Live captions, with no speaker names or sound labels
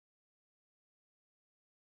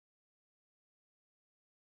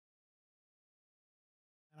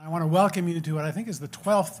I want to welcome you to what I think is the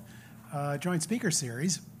 12th Joint Speaker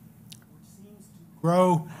Series, which seems to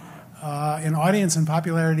grow in audience and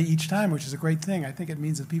popularity each time, which is a great thing. I think it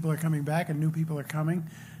means that people are coming back and new people are coming,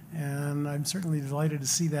 and I'm certainly delighted to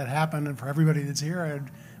see that happen. And for everybody that's here, I'd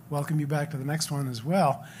welcome you back to the next one as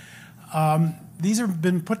well. These have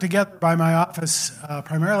been put together by my office,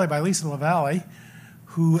 primarily by Lisa LaValle,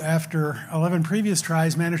 who, after 11 previous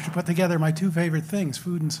tries, managed to put together my two favorite things,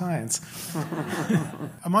 food and science.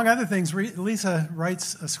 Among other things, Lisa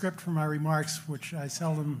writes a script for my remarks, which I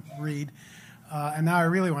seldom read, and now I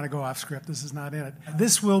really want to go off script. This is not in it.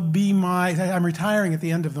 This will be I'm retiring at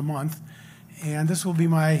the end of the month, and this will be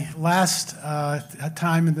my last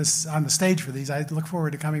time on the stage for these. I look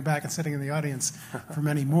forward to coming back and sitting in the audience for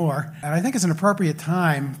many more. And I think it's an appropriate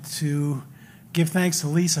time to give thanks to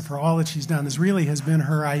Lisa for all that she's done. This really has been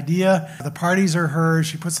her idea. The parties are hers.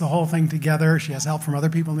 She puts the whole thing together. She has help from other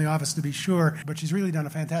people in the office, to be sure, but she's really done a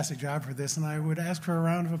fantastic job for this, and I would ask for a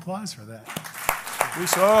round of applause for that.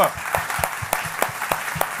 Lisa.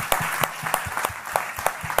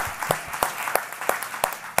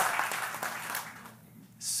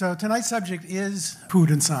 So tonight's subject is food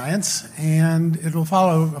and science, and it will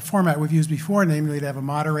follow a format we've used before, namely to have a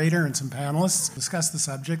moderator and some panelists discuss the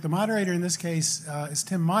subject. The moderator in this case is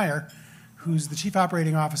Tim Meyer, who's the Chief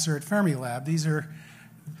Operating Officer at Fermilab. These are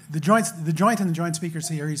the joint in the Joint Speaker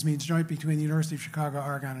Series means joint between the University of Chicago,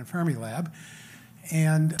 Argonne and Fermilab.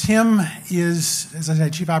 And Tim is, as I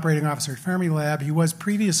said, Chief Operating Officer at Fermilab. He was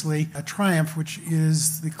previously at Triumph, which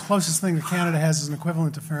is the closest thing that Canada has as an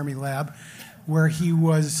equivalent to Fermilab, where he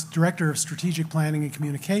was Director of Strategic Planning and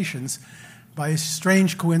Communications. By a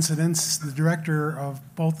strange coincidence, the director of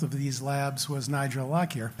both of these labs was Nigel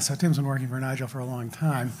Lockyer. So Tim's been working for Nigel for a long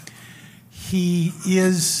time. He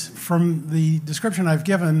is, from the description I've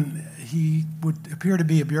given, he would appear to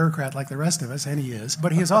be a bureaucrat like the rest of us, and he is,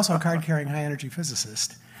 but he is also a card-carrying high-energy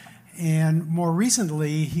physicist. And more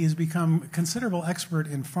recently, he has become a considerable expert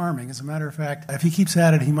in farming. As a matter of fact, if he keeps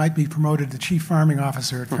at it, he might be promoted to Chief Farming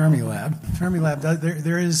Officer at Fermilab.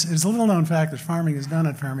 It's a little-known fact that farming is done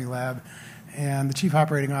at Fermilab, and the Chief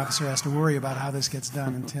Operating Officer has to worry about how this gets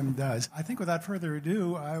done, and Tim does. I think without further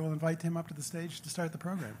ado, I will invite Tim up to the stage to start the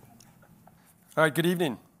program. All right, good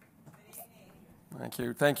evening. Thank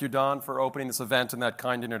you. Thank you, Don, for opening this event and that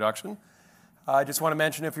kind introduction. I just want to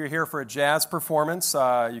mention, if you're here for a jazz performance,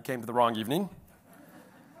 you came to the wrong evening.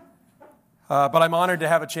 But I'm honored to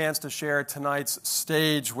have a chance to share tonight's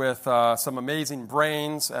stage with some amazing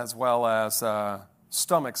brains as well as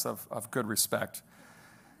stomachs of good respect.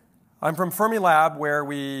 I'm from Fermilab, where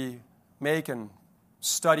we make and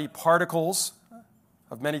study particles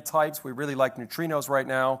of many types. We really like neutrinos right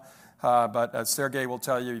now, but as Sergey will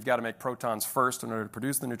tell you, you've got to make protons first in order to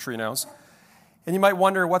produce the neutrinos. And you might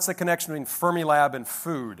wonder, what's the connection between Fermilab and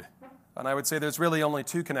food? And I would say there's really only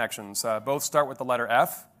two connections. Both start with the letter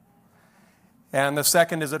F. And the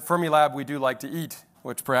second is at Fermilab we do like to eat,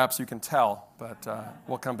 which perhaps you can tell, but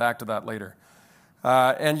we'll come back to that later.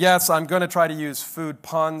 And yes, I'm going to try to use food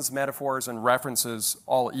puns, metaphors, and references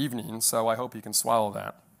all evening, so I hope you can swallow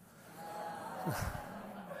that.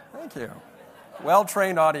 Thank you.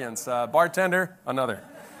 Well-trained audience. Bartender, another.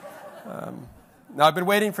 Now, I've been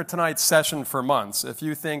waiting for tonight's session for months. If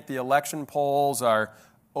you think the election polls are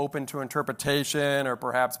open to interpretation or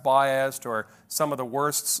perhaps biased or some of the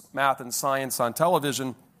worst math and science on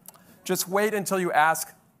television, just wait until you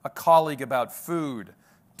ask a colleague about food,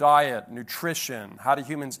 diet, nutrition, how do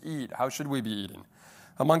humans eat, how should we be eating.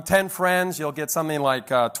 Among 10 friends, you'll get something like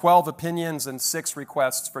 12 opinions and 6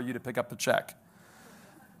 requests for you to pick up the check.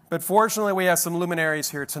 But fortunately, we have some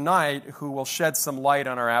luminaries here tonight who will shed some light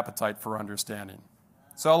on our appetite for understanding.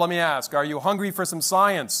 So let me ask, are you hungry for some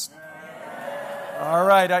science? All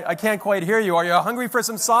right, I can't quite hear you. Are you hungry for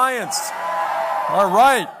some science? All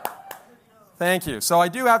right. Thank you. So I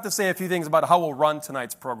do have to say a few things about how we'll run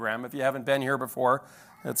tonight's program. If you haven't been here before,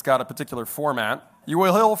 it's got a particular format.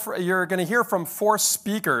 You're going to hear from 4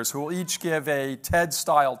 speakers who will each give a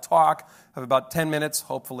TED-style talk of about 10 minutes,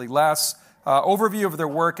 hopefully less. Overview of their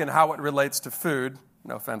work and how it relates to food.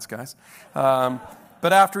 No offense, guys.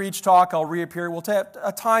 But after each talk, I'll reappear. We'll take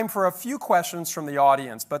a time for a few questions from the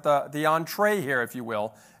audience. But the entree here, if you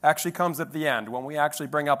will, actually comes at the end, when we actually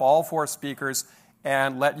bring up all 4 speakers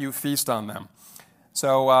and let you feast on them.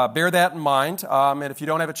 So bear that in mind. And if you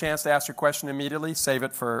don't have a chance to ask your question immediately, save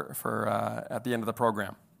it for at the end of the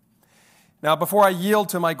program. Now, before I yield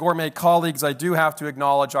to my gourmet colleagues, I do have to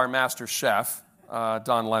acknowledge our master chef,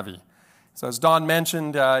 Don Levy. So as Don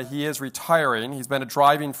mentioned, he is retiring. He's been a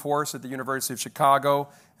driving force at the University of Chicago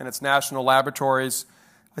and its national laboratories,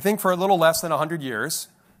 I think for a little less than 100 years.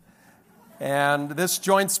 And this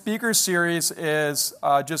joint speaker series is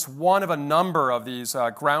just one of a number of these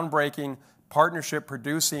groundbreaking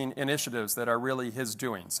partnership-producing initiatives that are really his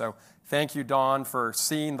doing. So thank you, Don, for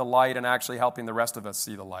seeing the light and actually helping the rest of us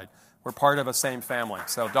see the light. We're part of a same family.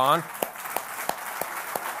 So, Don.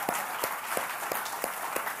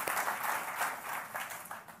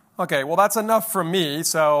 Okay, well, that's enough from me.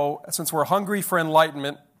 So since we're hungry for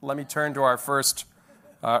enlightenment, let me turn to our first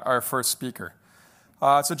speaker.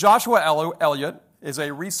 So Joshua Elliott is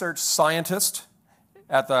a research scientist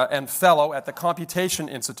and fellow at the Computation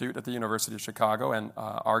Institute at the University of Chicago and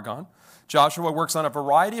Argonne. Joshua works on a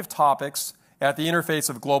variety of topics at the interface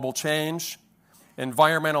of global change,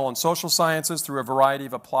 environmental and social sciences through a variety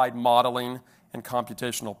of applied modeling and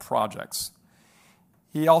computational projects.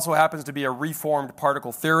 He also happens to be a reformed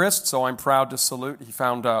particle theorist, so I'm proud to salute he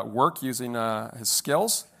found work using his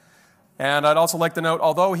skills. And I'd also like to note,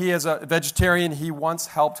 although he is a vegetarian, he once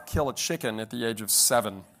helped kill a chicken at the age of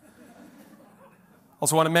 7.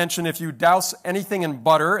 Also want to mention, if you douse anything in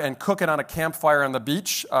butter and cook it on a campfire on the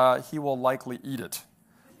beach, he will likely eat it.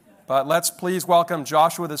 But let's please welcome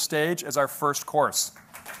Joshua to the stage as our first course.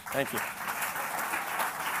 Thank you.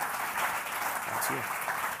 Thank you.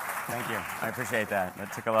 Thank you. I appreciate that.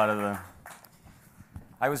 That took a lot of the...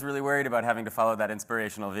 I was really worried about having to follow that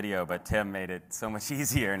inspirational video, but Tim made it so much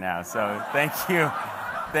easier now. So thank you.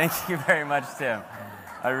 Thank you very much, Tim.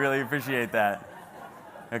 I really appreciate that.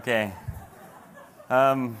 Okay.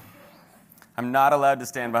 I'm not allowed to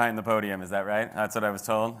stand behind the podium, is that right? That's what I was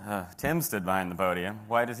told. Tim stood behind the podium.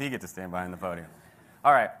 Why does he get to stand behind the podium?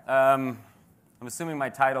 All right. I'm assuming my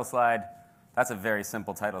title slide, that's a very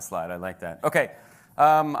simple title slide. I like that. Okay.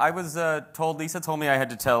 I was told, Lisa told me I had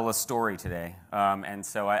to tell a story today, and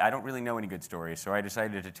so I don't really know any good stories, so I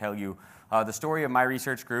decided to tell you the story of my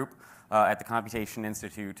research group at the Computation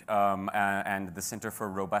Institute and the Center for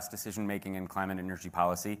Robust Decision-Making in Climate and Energy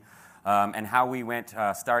Policy, and how we went,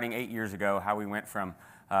 starting 8 years ago, how we went from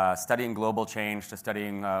studying global change to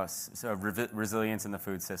studying resilience in the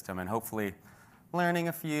food system, and hopefully learning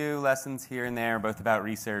a few lessons here and there, both about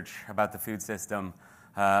research, about the food system,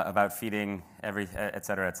 about feeding, et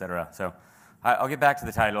cetera, et cetera. So I'll get back to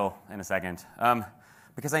the title in a second.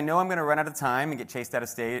 Because I know I'm going to run out of time and get chased off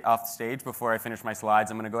the stage before I finish my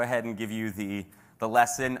slides, I'm going to go ahead and give you the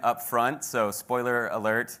lesson up front. So spoiler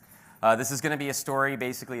alert. This is going to be a story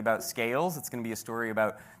basically about scales. It's going to be a story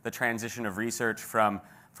about the transition of research from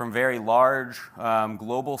very large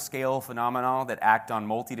global scale phenomena that act on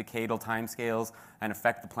multi-decadal time scales and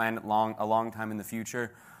affect the planet a long time in the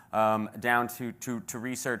future, down to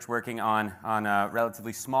research working on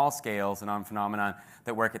relatively small scales and on phenomena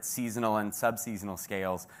that work at seasonal and sub-seasonal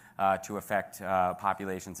scales to affect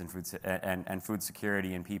populations and food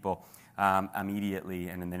security in people immediately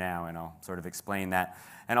and in the now, and I'll sort of explain that.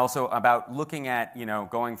 And also about looking at,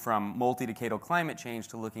 going from multi-decadal climate change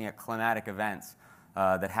to looking at climatic events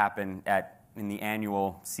that happen in the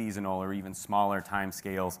annual, seasonal, or even smaller time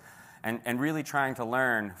scales, and really trying to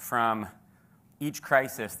learn from each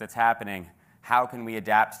crisis that's happening, how can we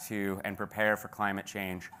adapt to and prepare for climate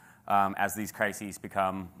change as these crises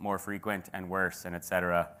become more frequent and worse, and et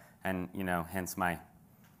cetera, and hence my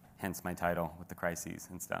title with the crises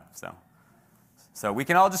and stuff. So we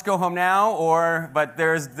can all just go home now, but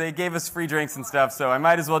they gave us free drinks and stuff, so I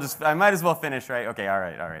might as well finish, right? Okay, all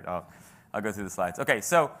right. I'll go through the slides. Okay,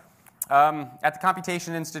 so at the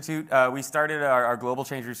Computation Institute, we started our global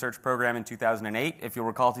change research program in 2008. If you'll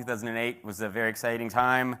recall, 2008 was a very exciting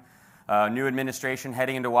time. New administration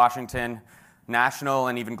heading into Washington. National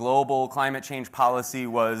and even global climate change policy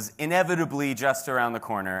was inevitably just around the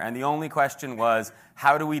corner. And the only question was,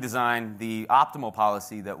 how do we design the optimal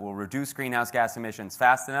policy that will reduce greenhouse gas emissions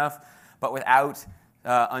fast enough, but without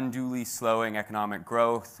unduly slowing economic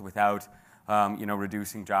growth, without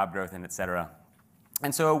reducing job growth, and et cetera.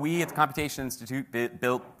 And so we at the Computation Institute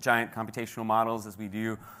built giant computational models, as we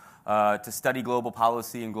do, to study global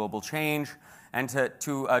policy and global change, and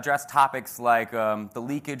to address topics like the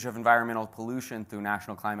leakage of environmental pollution through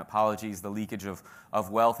national climate policies, the leakage of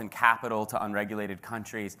wealth and capital to unregulated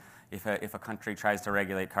countries if a country tries to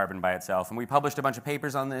regulate carbon by itself. And we published a bunch of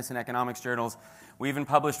papers on this in economics journals. We even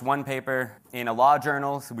published one paper in a law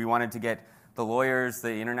journal, so we wanted to get the lawyers,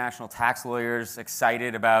 the international tax lawyers,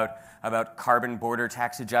 excited about carbon border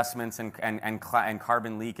tax adjustments and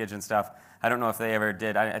carbon leakage and stuff. I don't know if they ever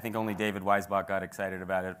did. I think only David Weisbach got excited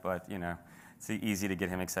about it, but it's easy to get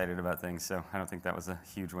him excited about things, so I don't think that was a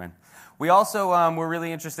huge win. We also were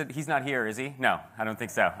really interested. He's not here, is he? No, I don't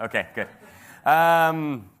think so. Okay, good.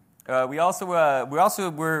 We also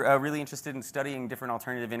were really interested in studying different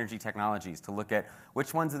alternative energy technologies to look at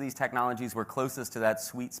which ones of these technologies were closest to that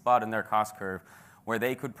sweet spot in their cost curve, where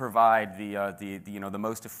they could provide the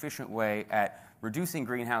most efficient way at reducing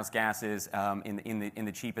greenhouse gases in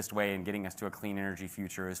the cheapest way and getting us to a clean energy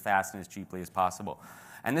future as fast and as cheaply as possible.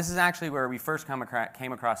 And this is actually where we first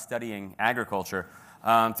came across studying agriculture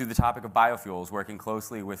through the topic of biofuels, working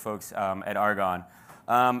closely with folks at Argonne.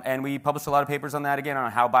 And we published a lot of papers on that, again,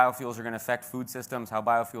 on how biofuels are going to affect food systems, how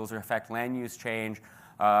biofuels affect land use change,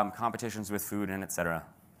 competitions with food, and et cetera.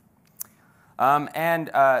 We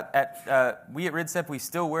at RIDSEP, we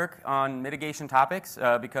still work on mitigation topics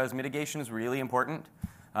because mitigation is really important.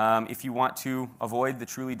 If you want to avoid the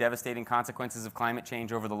truly devastating consequences of climate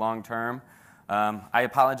change over the long term. I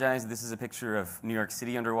apologize, this is a picture of New York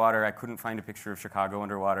City underwater. I couldn't find a picture of Chicago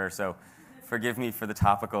underwater, so forgive me for the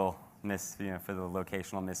topical for the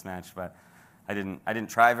locational mismatch, but I didn't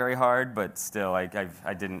try very hard, but still, I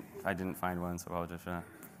didn't find one, so I apologize for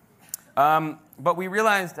that. But we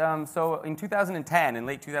realized, so in 2010, in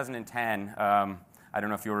late 2010, I don't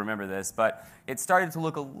know if you'll remember this, but it started to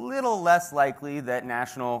look a little less likely that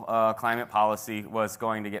national climate policy was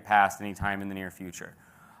going to get passed anytime in the near future.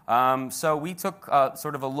 So we took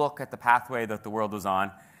sort of a look at the pathway that the world was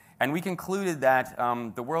on, and we concluded that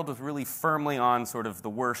the world was really firmly on sort of the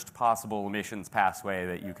worst possible emissions pathway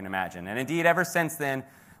that you can imagine. And indeed, ever since then,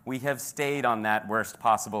 we have stayed on that worst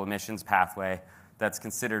possible emissions pathway that's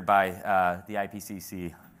considered by the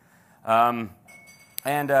IPCC.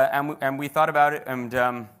 And we thought about it,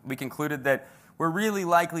 and we concluded that we're really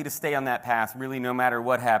likely to stay on that path, really no matter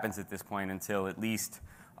what happens at this point, until at least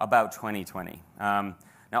about 2020. Now,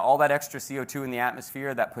 all that extra CO2 in the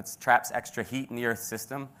atmosphere, that traps extra heat in the Earth's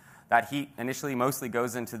system. That heat initially mostly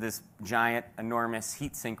goes into this giant, enormous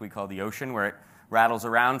heat sink we call the ocean, where it rattles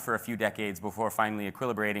around for a few decades before finally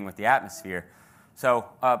equilibrating with the atmosphere. So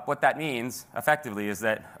what that means, effectively, is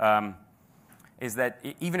that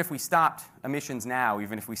even if we stopped emissions now,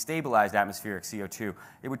 even if we stabilized atmospheric CO2,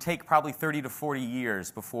 it would take probably 30 to 40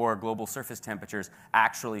 years before global surface temperatures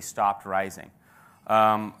actually stopped rising.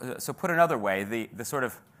 So put another way, the sort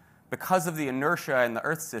of, because of the inertia in the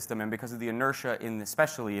Earth system and because of the inertia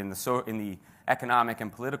especially in the economic and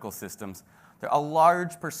political systems, a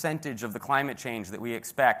large percentage of the climate change that we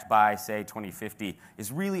expect by, say, 2050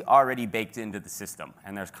 is really already baked into the system,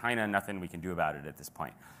 and there's kind of nothing we can do about it at this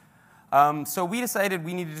point. So we decided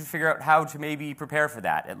we needed to figure out how to maybe prepare for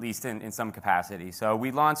that, at least in some capacity. So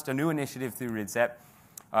we launched a new initiative through RIDSEP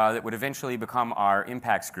that would eventually become our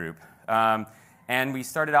impacts group. And we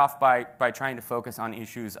started off by trying to focus on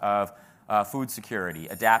issues of food security,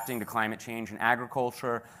 adapting to climate change in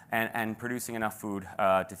agriculture, and producing enough food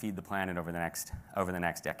to feed the planet over the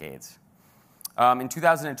next decades. In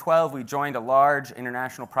 2012, we joined a large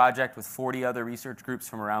international project with 40 other research groups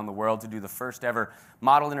from around the world to do the first ever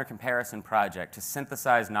model intercomparison project to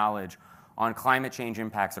synthesize knowledge on climate change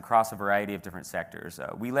impacts across a variety of different sectors.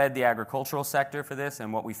 We led the agricultural sector for this,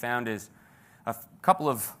 and what we found is a couple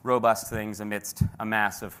of robust things amidst a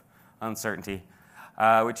mass of uncertainty,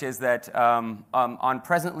 which is that on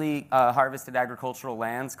presently harvested agricultural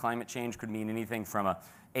lands, climate change could mean anything from an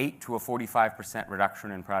 8 to a 45%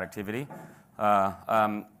 reduction in productivity,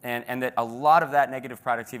 and that a lot of that negative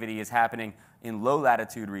productivity is happening in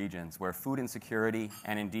low-latitude regions where food insecurity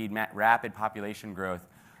and indeed rapid population growth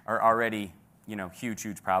are already huge,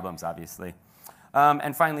 huge problems, obviously.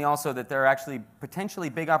 And finally, also, that there are actually potentially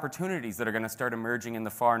big opportunities that are going to start emerging in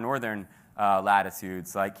the far northern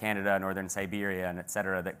latitudes, like Canada, northern Siberia, and et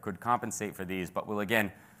cetera, that could compensate for these, but will,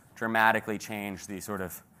 again, dramatically change the sort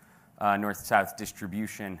of north-south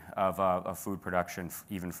distribution of food production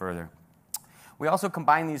even further. We also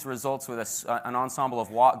combine these results with an ensemble of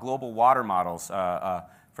global water models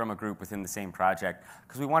from a group within the same project,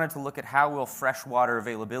 because we wanted to look at how will freshwater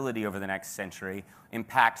availability over the next century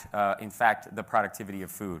impact, in fact, the productivity of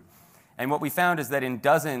food. And what we found is that in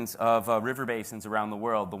dozens of river basins around the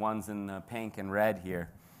world, the ones in the pink and red here,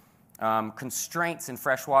 constraints in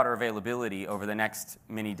freshwater availability over the next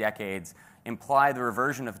many decades imply the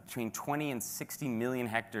reversion of between 20 and 60 million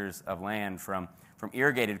hectares of land from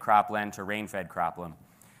irrigated cropland to rain-fed cropland,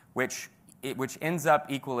 which ends up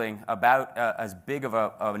equaling about as big of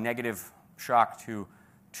a negative shock to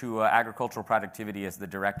agricultural productivity as the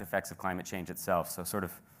direct effects of climate change itself, so sort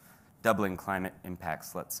of doubling climate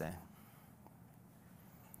impacts, let's say.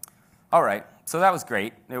 All right, so that was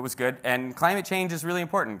great. It was good. And climate change is really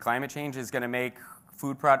important. Climate change is going to make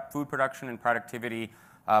food production and productivity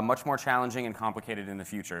much more challenging and complicated in the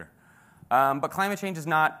future. But climate change is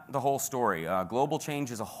not the whole story. Global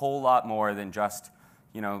change is a whole lot more than just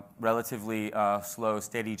relatively slow,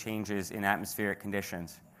 steady changes in atmospheric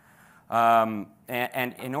conditions. And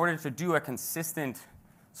in order to do a consistent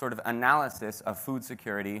sort of analysis of food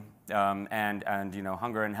security and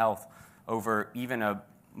hunger and health over even a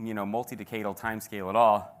multi-decadal timescale at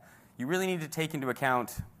all, you really need to take into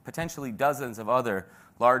account potentially dozens of other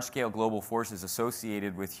large-scale global forces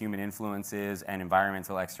associated with human influences and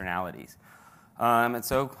environmental externalities. And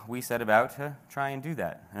so we set about to try and do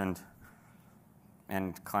that.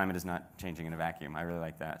 And climate is not changing in a vacuum. I really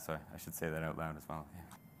like that, so I should say that out loud as well. Yeah.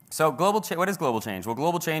 So what is global change? Well,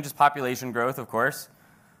 global change is population growth, of course.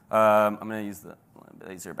 I'm going to use the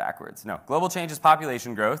laser backwards. No, global change is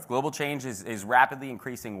population growth. Global change is rapidly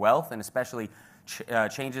increasing wealth, and especially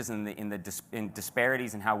changes in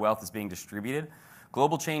disparities in how wealth is being distributed.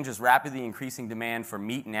 Global change is rapidly increasing demand for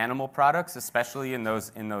meat and animal products, especially in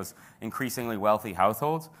those increasingly wealthy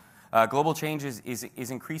households. Global change is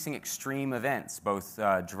increasing extreme events, both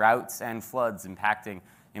droughts and floods impacting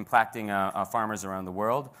farmers around the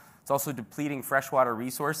world. It's also depleting freshwater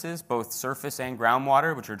resources, both surface and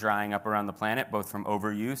groundwater, which are drying up around the planet, both from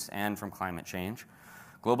overuse and from climate change.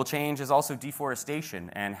 Global change is also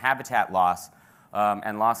deforestation and habitat loss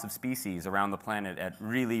and loss of species around the planet at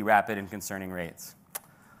really rapid and concerning rates.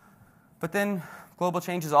 But then global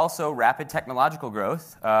change is also rapid technological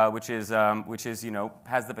growth, which has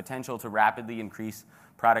the potential to rapidly increase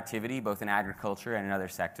productivity, both in agriculture and in other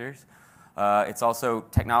sectors. It's also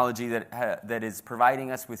technology that is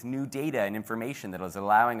providing us with new data and information that is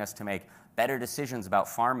allowing us to make better decisions about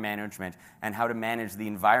farm management and how to manage the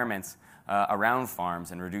environments around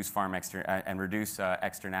farms and reduce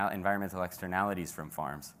environmental externalities from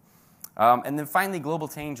farms. And then finally, global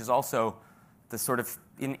change is also the sort of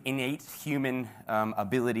innate human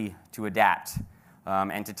ability to adapt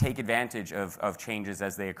and to take advantage of changes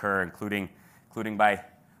as they occur, including by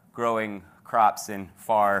growing crops in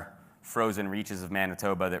far frozen reaches of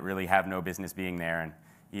Manitoba that really have no business being there, and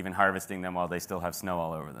even harvesting them while they still have snow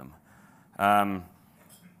all over them. And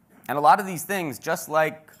a lot of these things, just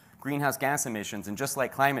like greenhouse gas emissions and just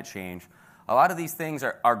like climate change, a lot of these things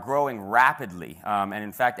are growing rapidly and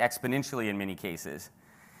in fact exponentially in many cases.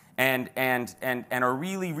 And are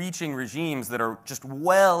really reaching regimes that are just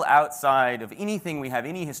well outside of anything we have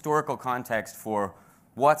any historical context for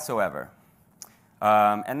whatsoever.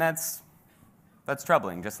 And that's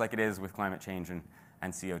troubling, just like it is with climate change and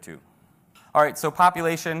CO2. All right, so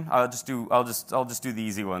population. I'll just do the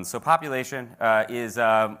easy ones. So population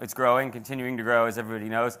it's growing, continuing to grow, as everybody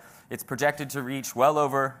knows. It's projected to reach well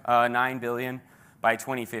over 9 billion by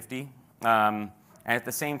 2050. And at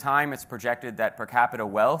the same time, it's projected that per capita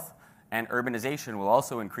wealth and urbanization will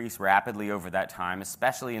also increase rapidly over that time,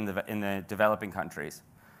 especially in the developing countries.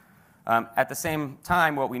 At the same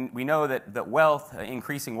time, what we know that wealth,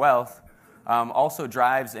 increasing wealth, also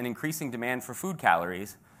drives an increasing demand for food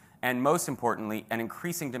calories, and most importantly, an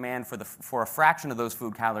increasing demand for a fraction of those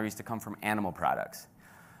food calories to come from animal products.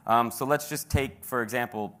 So let's just take, for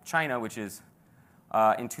example, China, which is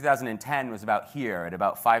in 2010 was about here at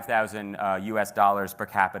about $5,000 per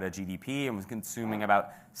capita GDP and was consuming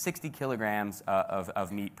about 60 kilograms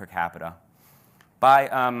of meat per capita. By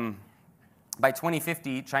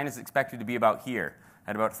 2050, China is expected to be about here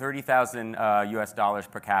at about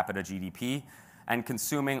 $30,000 per capita GDP and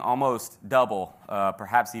consuming almost double,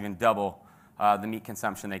 perhaps even double, the meat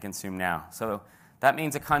consumption they consume now. So that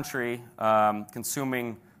means a country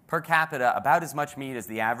consuming per capita about as much meat as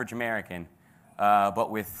the average American, but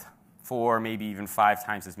with 4, maybe even 5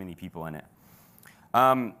 times as many people in it.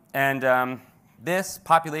 This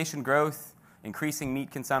population growth, increasing meat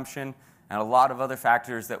consumption, and a lot of other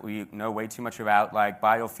factors that we know way too much about, like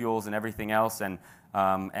biofuels and everything else, and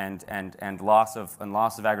loss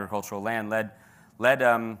of agricultural land, led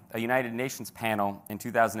a United Nations panel in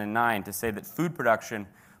 2009 to say that food production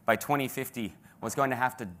by 2050 was going to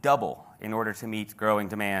have to double in order to meet growing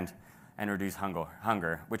demand and reduce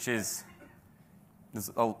hunger, which is it's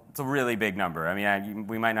a really big number. I mean,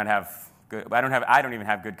 we might not have good. I don't even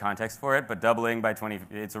have good context for it. But doubling by 20,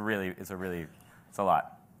 it's a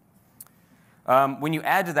lot. When you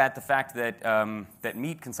add to that the fact that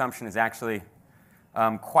meat consumption is actually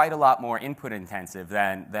quite a lot more input intensive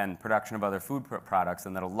than production of other food products,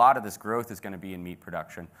 and that a lot of this growth is going to be in meat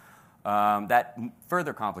production, that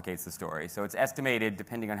further complicates the story. So it's estimated,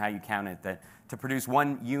 depending on how you count it, that to produce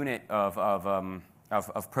 1 unit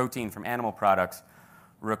of protein from animal products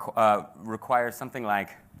requires something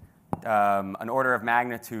like an order of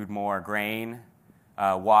magnitude more grain,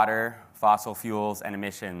 water, fossil fuels, and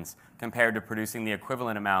emissions compared to producing the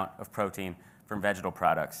equivalent amount of protein from vegetable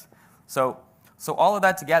products. So all of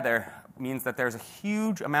that together means that there's a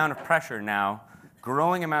huge amount of pressure now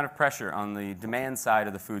growing amount of pressure on the demand side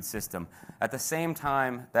of the food system, at the same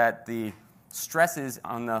time that the stresses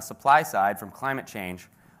on the supply side from climate change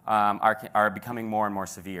are becoming more and more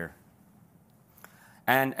severe.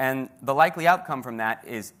 And the likely outcome from that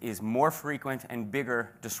is more frequent and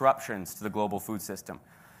bigger disruptions to the global food system.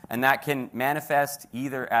 And that can manifest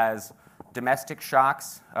either as domestic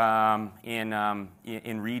shocks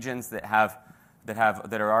in regions that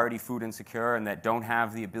are already food insecure and that don't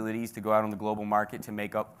have the abilities to go out on the global market to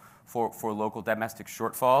make up for local domestic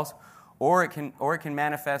shortfalls, or it can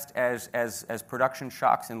manifest as production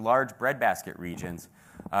shocks in large breadbasket regions,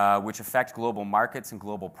 which affect global markets and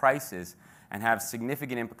global prices, and have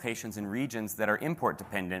significant implications in regions that are import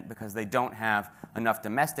dependent because they don't have enough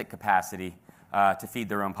domestic capacity to feed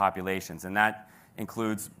their own populations. And that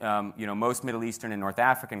includes most Middle Eastern and North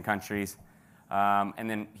African countries. And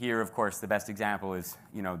then here, of course, the best example is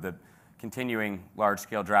the continuing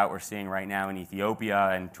large-scale drought we're seeing right now in Ethiopia,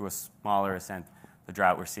 and to a smaller extent, the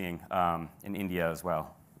drought we're seeing in India as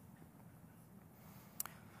well.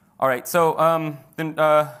 All right, so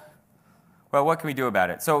well, what can we do about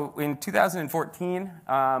it? So in 2014,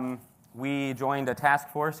 we joined a task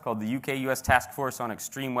force called the UK-US Task Force on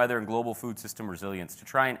Extreme Weather and Global Food System Resilience to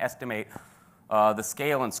try and estimate the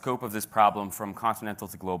scale and scope of this problem from continental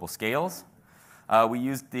to global scales. We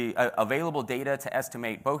used the available data to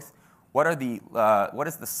estimate both what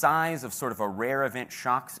is the size of sort of a rare event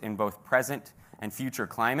shocks in both present and future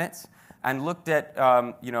climates, and looked at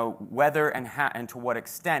whether and to what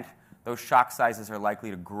extent those shock sizes are likely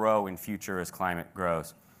to grow in future as climate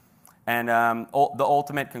grows. And the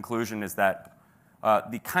ultimate conclusion is that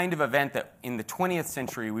the kind of event that in the 20th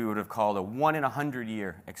century we would have called a 1 in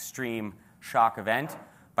 100-year extreme shock event,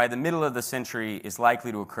 by the middle of the century is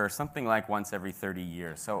likely to occur something like once every 30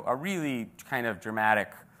 years. So a really kind of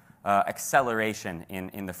dramatic acceleration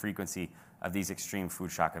in the frequency of these extreme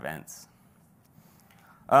food shock events.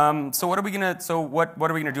 So what are we gonna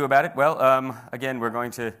do about it? Well, again, we're going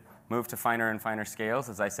to move to finer and finer scales,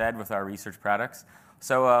 as I said, with our research products.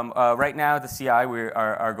 So right now at the CI,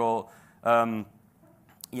 our goal,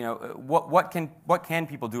 what can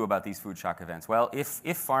people do about these food shock events? Well,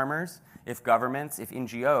 if farmers, if governments, if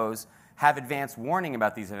NGOs have advanced warning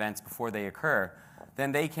about these events before they occur,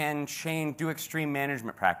 then they can do extreme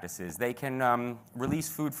management practices. They can release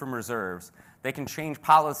food from reserves. They can change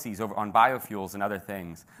policies on biofuels and other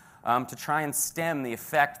things to try and stem the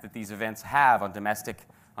effect that these events have on domestic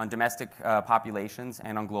populations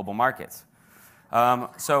and on global markets.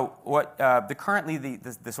 So currently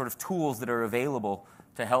the sort of tools that are available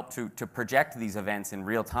to help to project these events in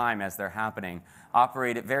real time as they're happening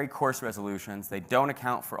operate at very coarse resolutions. They don't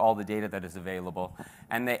account for all the data that is available,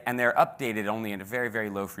 and they're updated only at a very, very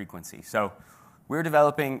low frequency. So we're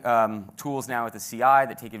developing tools now at the CI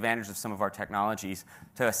that take advantage of some of our technologies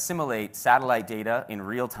to assimilate satellite data in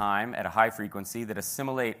real time at a high frequency, that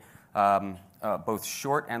assimilate both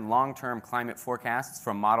short and long-term climate forecasts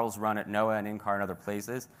from models run at NOAA and INCAR and other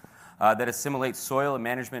places, that assimilate soil and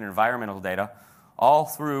management and environmental data, all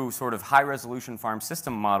through sort of high-resolution farm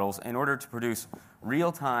system models in order to produce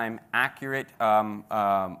real-time, accurate,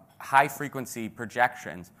 high-frequency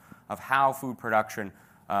projections of how food production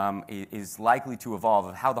is likely to evolve,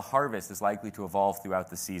 of how the harvest is likely to evolve throughout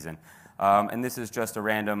the season. And this is just a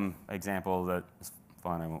random example that is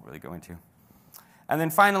fun, I won't really go into. And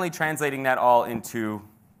then finally, translating that all into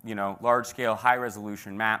large-scale,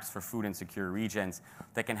 high-resolution maps for food insecure regions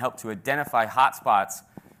that can help to identify hotspots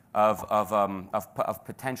of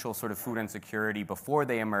potential sort of food insecurity before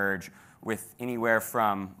they emerge, with anywhere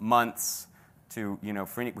from months to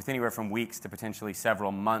with anywhere from weeks to potentially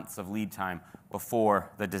several months of lead time before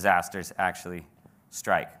the disasters actually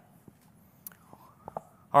strike.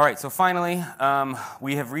 All right, so finally,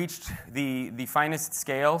 we have reached the finest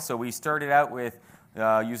scale. So we started out with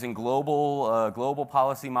using global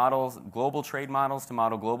policy models, global trade models to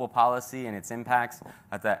model global policy and its impacts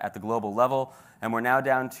at the global level. And we're now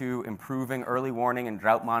down to improving early warning and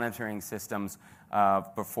drought monitoring systems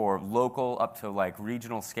before local up to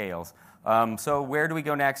regional scales. So where do we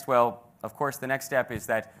go next? Well, of course, the next step is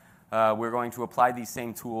that we're going to apply these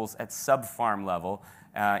same tools at sub-farm level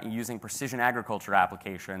using precision agriculture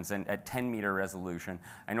applications and at 10-meter resolution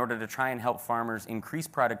in order to try and help farmers increase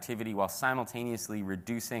productivity while simultaneously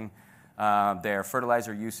reducing their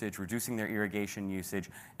fertilizer usage, reducing their irrigation usage,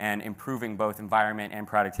 and improving both environment and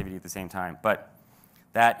productivity at the same time. But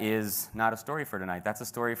that is not a story for tonight. That's a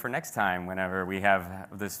story for next time whenever we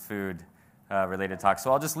have this food-related talk.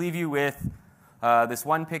 So I'll just leave you with this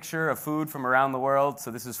one picture of food from around the world.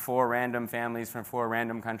 So this is 4 random families from 4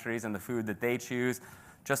 random countries and the food that they choose,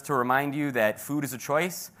 just to remind you that food is a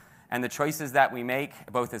choice, And the choices that we make,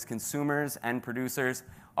 both as consumers and producers,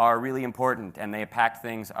 are really important, and they impact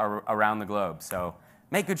things around the globe. So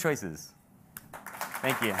make good choices.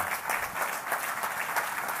 Thank you.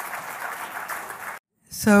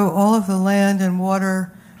 So all of the land and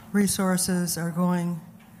water resources are going,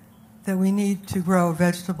 that we need to grow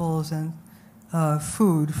vegetables and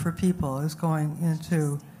food for people, is going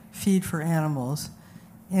into feed for animals.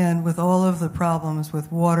 And with all of the problems with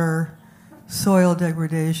water, soil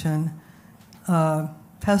degradation,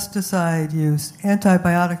 pesticide use,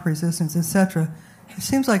 antibiotic resistance, etc., it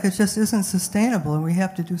seems like it just isn't sustainable, and we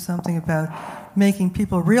have to do something about making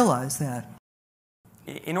people realize that.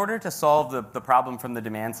 In order to solve the problem from the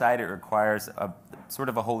demand side, it requires a sort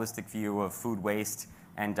of a holistic view of food waste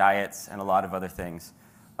and diets and a lot of other things.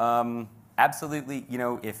 Absolutely,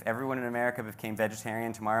 if everyone in America became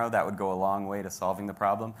vegetarian tomorrow, that would go a long way to solving the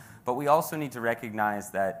problem. But we also need to recognize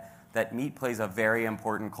that meat plays a very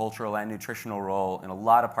important cultural and nutritional role in a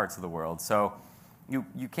lot of parts of the world. So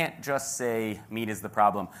you can't just say meat is the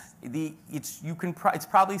problem. It's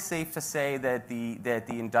probably safe to say that the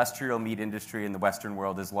industrial meat industry in the Western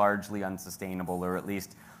world is largely unsustainable, or at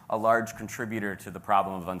least a large contributor to the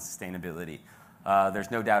problem of unsustainability. There's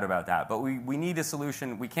no doubt about that. But we need a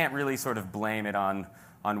solution. We can't really sort of blame it on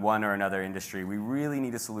one or another industry. We really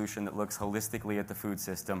need a solution that looks holistically at the food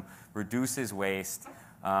system, reduces waste,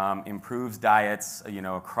 improves diets,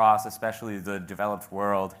 across especially the developed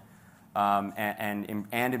world, and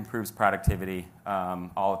improves productivity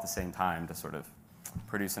all at the same time to sort of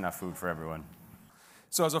produce enough food for everyone.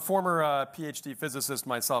 So as a former PhD physicist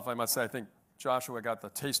myself, I must say I think Joshua got the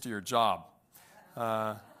taste of your job.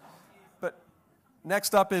 But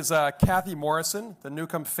next up is Kathy Morrison, the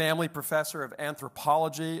Neukom Family Professor of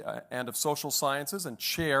Anthropology and of Social Sciences and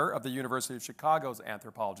Chair of the University of Chicago's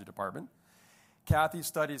Anthropology Department. Kathy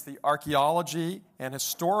studies the archaeology and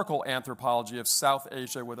historical anthropology of South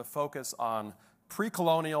Asia with a focus on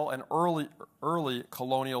pre-colonial and early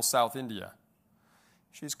colonial South India.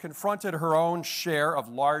 She's confronted her own share of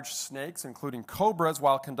large snakes, including cobras,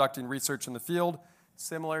 while conducting research in the field,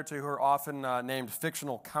 similar to her often named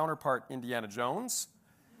fictional counterpart, Indiana Jones.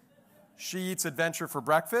 She eats adventure for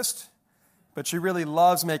breakfast, but she really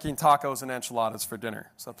loves making tacos and enchiladas for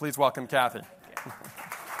dinner. So please welcome Kathy.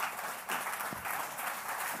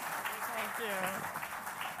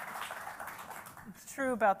 It's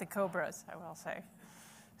true about the cobras, I will say.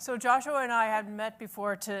 So Joshua and I hadn't met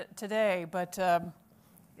before today, but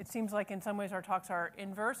it seems like in some ways our talks are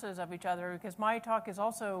inverses of each other, because my talk is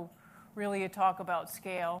also really a talk about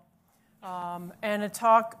scale and a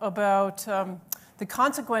talk about the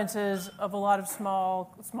consequences of a lot of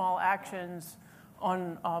small actions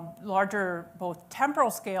on larger both temporal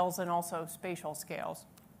scales and also spatial scales.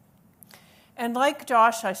 And like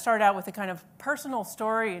Josh, I start out with a kind of personal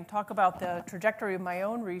story and talk about the trajectory of my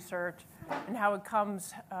own research and how it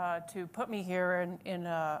comes to put me here in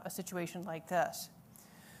a situation like this.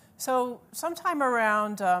 So sometime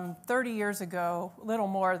around 30 years ago, a little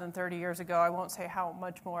more than 30 years ago, I won't say how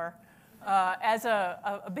much more, as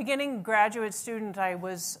a beginning graduate student, I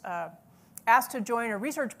was asked to join a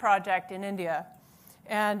research project in India.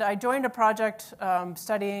 And I joined a project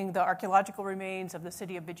studying the archaeological remains of the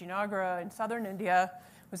city of Vijayanagara in southern India.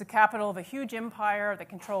 It was the capital of a huge empire that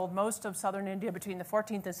controlled most of southern India between the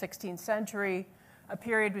 14th and 16th century, a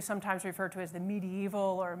period we sometimes refer to as the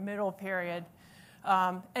medieval or middle period.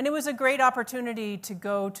 And it was a great opportunity to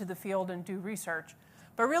go to the field and do research.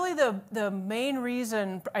 But really the main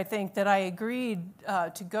reason, I think, that I agreed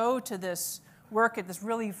to go to this work at this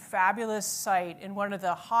really fabulous site in one of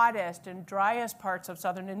the hottest and driest parts of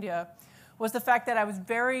southern India was the fact that I was a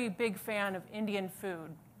very big fan of Indian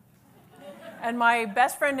food. And my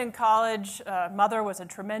best friend in college, mother, was a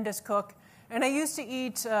tremendous cook, and I used to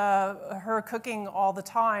eat her cooking all the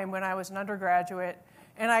time when I was an undergraduate,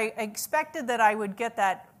 and I expected that I would get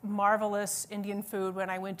that marvelous Indian food when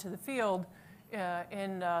I went to the field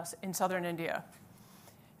in southern India.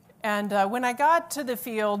 And when I got to the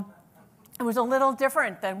field, it was a little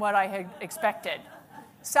different than what I had expected.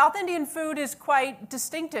 South Indian food is quite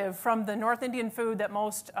distinctive from the North Indian food that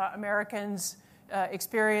most Americans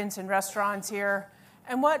experience in restaurants here.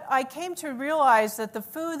 And what I came to realize that the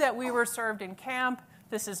food that we were served in camp,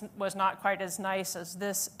 was not quite as nice as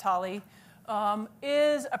this thali,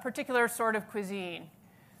 is a particular sort of cuisine.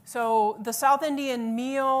 So the South Indian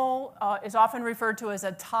meal is often referred to as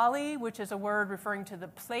a thali, which is a word referring to the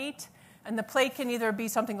plate. And the plate can either be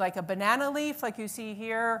something like a banana leaf, like you see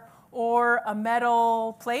here, or a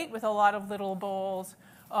metal plate with a lot of little bowls.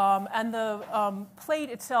 And the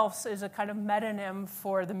plate itself is a kind of metonym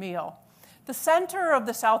for the meal. The center of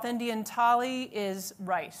the South Indian thali is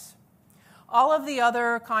rice. All of the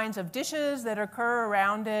other kinds of dishes that occur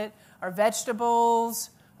around it are vegetables,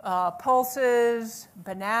 pulses,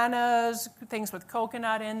 bananas, things with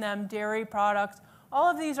coconut in them, dairy products. All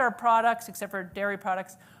of these are products, except for dairy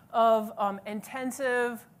products, of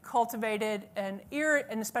intensive, cultivated, and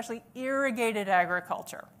especially irrigated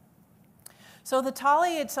agriculture. So the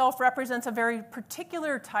thali itself represents a very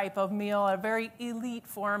particular type of meal, a very elite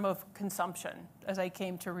form of consumption, as I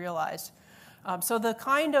came to realize. So the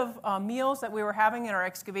kind of meals that we were having in our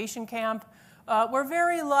excavation camp were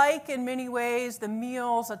very like, in many ways, the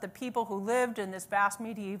meals that the people who lived in this vast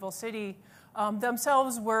medieval city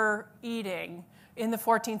themselves were eating in the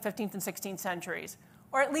 14th, 15th, and 16th centuries,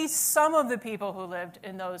 or at least some of the people who lived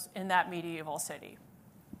in that medieval city.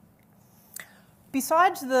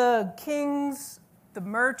 Besides the kings, the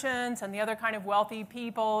merchants, and the other kind of wealthy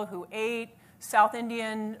people who ate South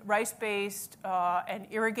Indian rice-based and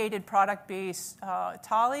irrigated product-based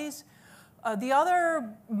thalis, the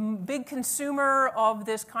other big consumer of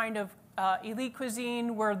this kind of elite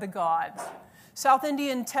cuisine were the gods. South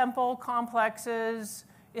Indian temple complexes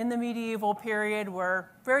in the medieval period were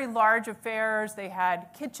very large affairs. They had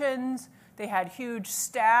kitchens, they had huge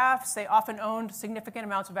staffs, they often owned significant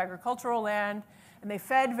amounts of agricultural land, and they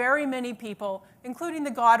fed very many people, including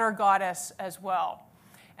the god or goddess as well.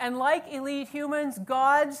 And like elite humans,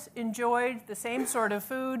 gods enjoyed the same sort of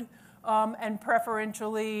food and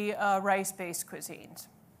preferentially rice-based cuisines.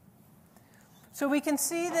 So we can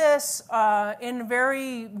see this in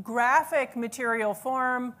very graphic material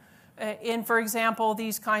form in, for example,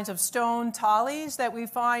 these kinds of stone thalis that we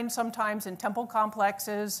find sometimes in temple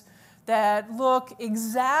complexes that look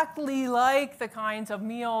exactly like the kinds of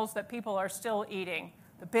meals that people are still eating.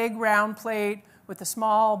 The big round plate with the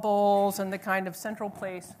small bowls and the kind of central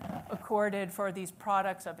place accorded for these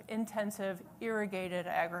products of intensive irrigated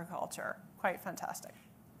agriculture. Quite fantastic.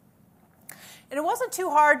 And it wasn't too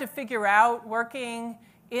hard to figure out, working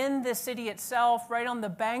in the city itself, right on the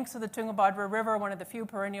banks of the Tungabhadra River, one of the few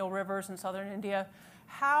perennial rivers in southern India,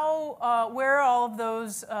 where all of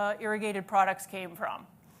those irrigated products came from.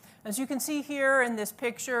 As you can see here in this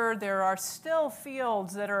picture, there are still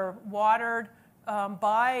fields that are watered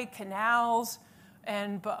by canals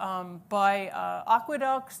and by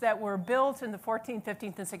aqueducts that were built in the 14th,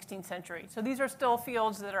 15th, and 16th century. So these are still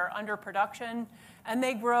fields that are under production, and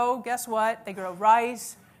they grow, guess what? They grow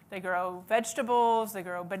rice, they grow vegetables, they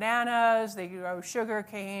grow bananas, they grow sugar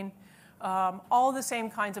cane, all the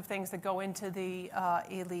same kinds of things that go into the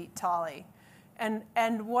elite thali.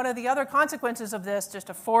 And one of the other consequences of this,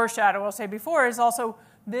 just a foreshadow I'll say before, is also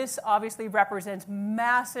this obviously represents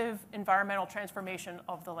massive environmental transformation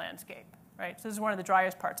of the landscape, right? So this is one of the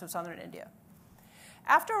driest parts of southern India.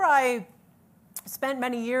 After I spent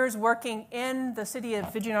many years working in the city of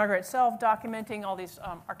Vijayanagar itself, documenting all these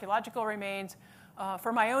archaeological remains,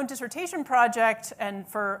 for my own dissertation project, and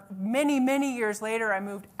for many, many years later, I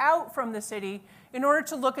moved out from the city in order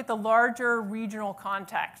to look at the larger regional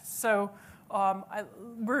context. So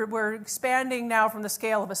we're expanding now from the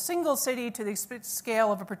scale of a single city to the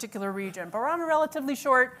scale of a particular region, but we're on a relatively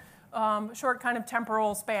short kind of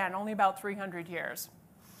temporal span, only about 300 years.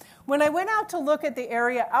 When I went out to look at the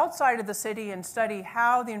area outside of the city and study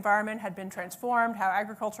how the environment had been transformed, how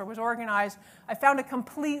agriculture was organized, I found a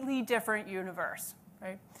completely different universe,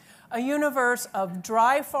 right? A universe of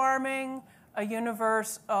dry farming, a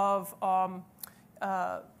universe of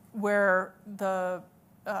where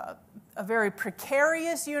a very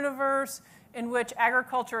precarious universe in which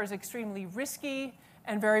agriculture is extremely risky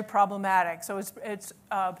and very problematic. So it's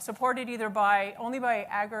supported either only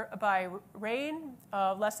by rain,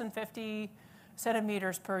 less than 50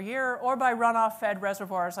 centimeters per year, or by runoff-fed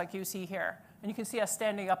reservoirs like you see here. And you can see us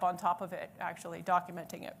standing up on top of it, actually,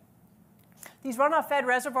 documenting it. These runoff-fed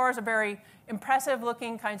reservoirs are very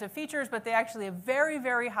impressive-looking kinds of features, but they actually have very,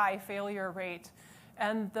 very high failure rates.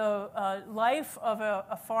 And the life of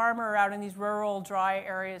a farmer out in these rural, dry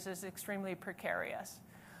areas is extremely precarious.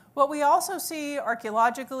 What we also see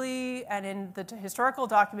archaeologically and in the historical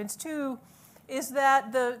documents too is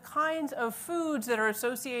that the kinds of foods that are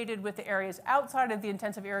associated with the areas outside of the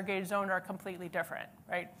intensive irrigated zone are completely different,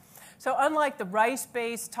 right? So unlike the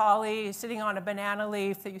rice-based thali sitting on a banana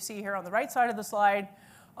leaf that you see here on the right side of the slide,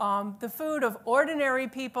 the food of ordinary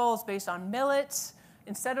people is based on millets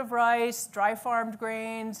instead of rice, dry farmed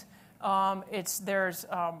grains. There's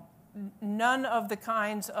none of the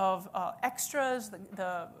kinds of extras,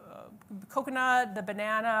 the coconut, the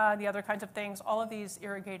banana, the other kinds of things, all of these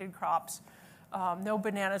irrigated crops. No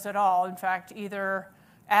bananas at all. In fact, either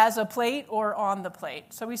as a plate or on the plate.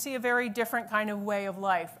 So we see a very different kind of way of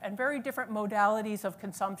life and very different modalities of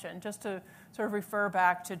consumption, just to sort of refer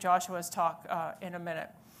back to Joshua's talk in a minute.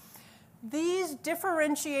 These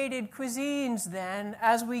differentiated cuisines then,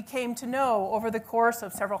 as we came to know over the course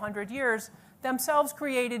of several hundred years, themselves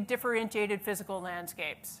created differentiated physical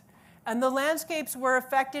landscapes. And the landscapes were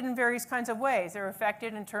affected in various kinds of ways. They were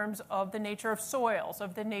affected in terms of the nature of soils,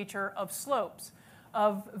 of the nature of slopes,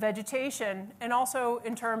 of vegetation, and also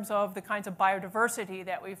in terms of the kinds of biodiversity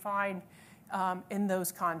that we find in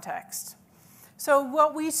those contexts. So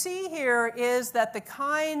what we see here is that the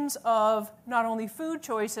kinds of not only food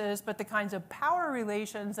choices, but the kinds of power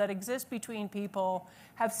relations that exist between people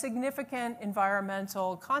have significant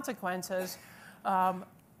environmental consequences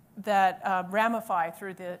that ramify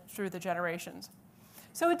through the generations.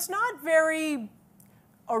 So it's not very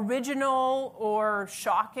original or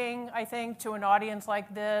shocking, I think, to an audience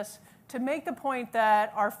like this to make the point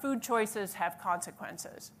that our food choices have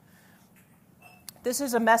consequences. This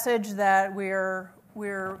is a message that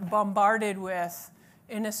we're bombarded with,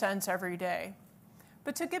 in a sense, every day.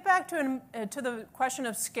 But to get back to the question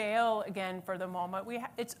of scale again for the moment,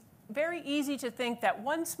 it's very easy to think that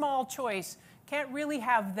one small choice can't really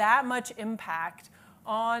have that much impact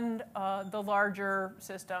on the larger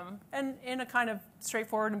system. And in a kind of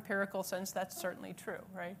straightforward empirical sense, that's certainly true,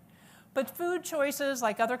 right? But food choices,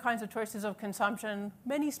 like other kinds of choices of consumption,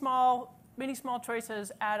 many small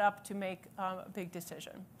choices add up to make a big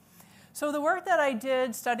decision. So the work that I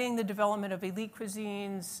did studying the development of elite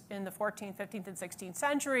cuisines in the 14th, 15th, and 16th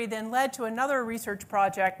century then led to another research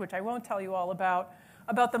project, which I won't tell you all about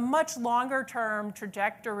the much longer-term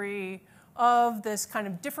trajectory of this kind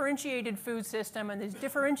of differentiated food system and these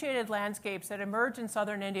differentiated landscapes that emerged in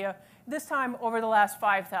southern India, this time over the last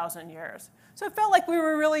 5,000 years. So it felt like we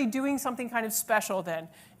were really doing something kind of special then,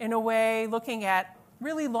 in a way looking at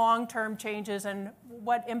really long-term changes and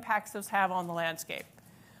what impacts those have on the landscape.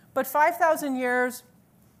 But 5,000 years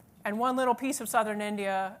and one little piece of southern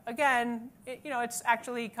India, again, it's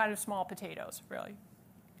actually kind of small potatoes, really.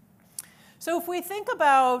 So if we think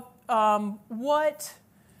about what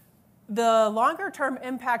the longer-term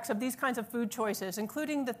impacts of these kinds of food choices,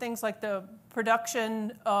 including the things like the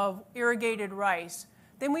production of irrigated rice,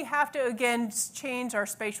 then we have to, again, change our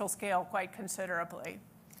spatial scale quite considerably.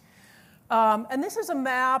 And this is a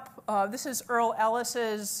map. This is Earl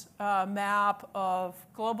Ellis's map of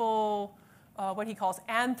global, what he calls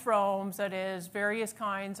anthromes, that is, various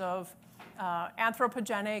kinds of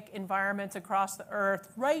anthropogenic environments across the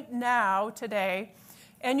Earth right now, today.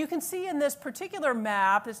 And you can see in this particular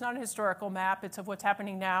map, it's not a historical map, it's of what's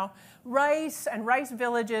happening now, rice and rice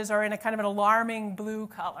villages are in a kind of an alarming blue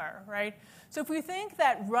color, right? So if we think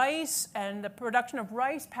that rice and the production of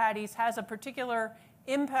rice paddies has a particular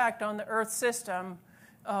impact on the Earth system,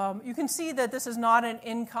 you can see that this is not an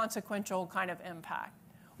inconsequential kind of impact.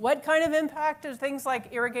 What kind of impact do things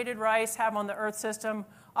like irrigated rice have on the Earth system?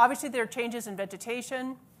 Obviously, there are changes in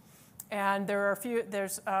vegetation. And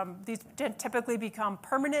these typically become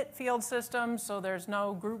permanent field systems, so there's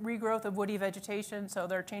no regrowth of woody vegetation, so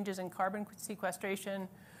there are changes in carbon sequestration,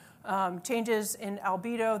 changes in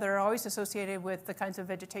albedo that are always associated with the kinds of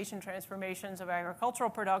vegetation transformations of agricultural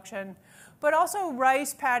production. But also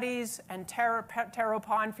rice paddies and taro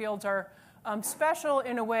pond fields are special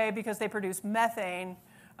in a way because they produce methane,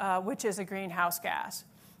 which is a greenhouse gas.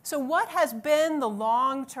 So what has been the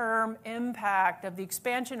long-term impact of the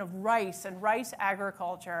expansion of rice and rice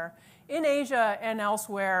agriculture in Asia and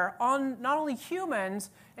elsewhere on not only humans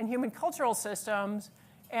and human cultural systems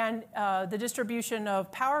and the distribution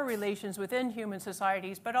of power relations within human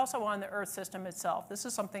societies, but also on the Earth system itself? This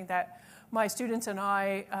is something that my students and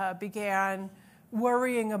I began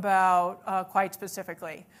worrying about quite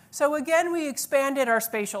specifically. So again, we expanded our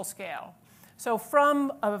spatial scale. So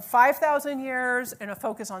from 5,000 years and a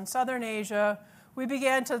focus on southern Asia, we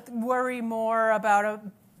began to worry more about a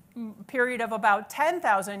period of about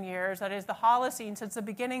 10,000 years, that is the Holocene, since the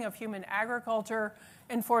beginning of human agriculture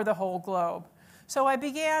and for the whole globe. So I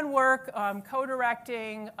began work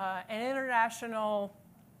co-directing an international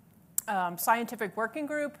scientific working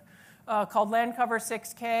group called Land Cover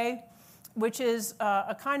 6K, which is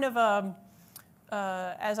a kind of a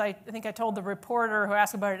as I think I told the reporter who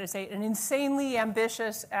asked about it, to say an insanely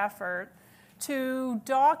ambitious effort to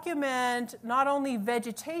document not only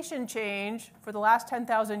vegetation change for the last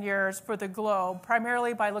 10,000 years for the globe,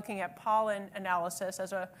 primarily by looking at pollen analysis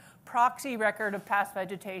as a proxy record of past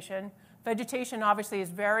vegetation. Vegetation obviously is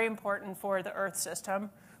very important for the Earth system,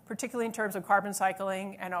 particularly in terms of carbon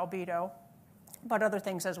cycling and albedo, but other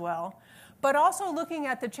things as well. but also looking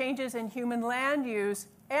at the changes in human land use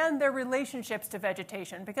and their relationships to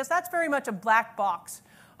vegetation, because that's very much a black box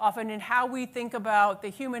often in how we think about the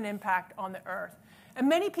human impact on the earth. And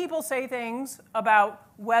many people say things about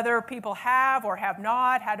whether people have or have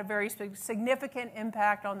not had a very significant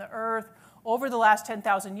impact on the earth over the last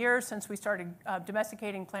 10,000 years since we started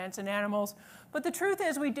domesticating plants and animals. But the truth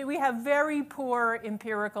is we have very poor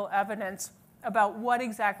empirical evidence about what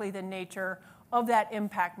exactly the nature of that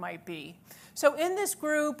impact might be. So in this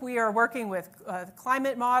group, we are working with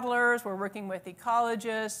climate modelers, we're working with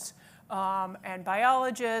ecologists, and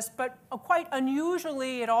biologists, but quite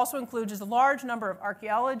unusually, it also includes a large number of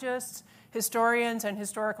archaeologists, historians, and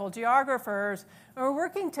historical geographers. And we're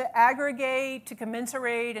working to aggregate, to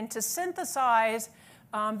commiserate, and to synthesize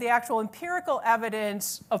the actual empirical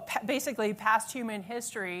evidence of basically past human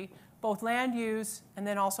history, both land use and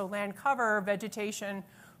then also land cover, vegetation,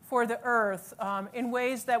 for the Earth in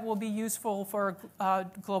ways that will be useful for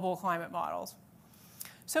global climate models.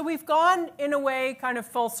 So we've gone, in a way, kind of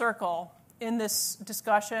full circle in this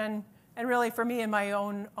discussion, and really for me in my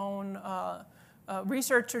own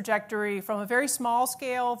research trajectory, from a very small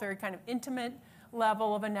scale, very kind of intimate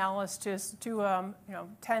level of analysis to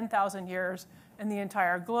 10,000 years in the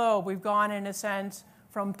entire globe. We've gone, in a sense,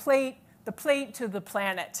 from the plate to the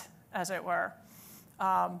planet, as it were.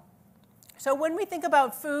 So when we think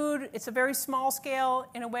about food, it's a very small scale,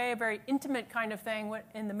 in a way, a very intimate kind of thing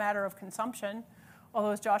in the matter of consumption.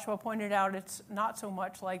 Although, as Joshua pointed out, it's not so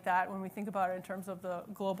much like that when we think about it in terms of the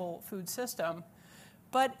global food system.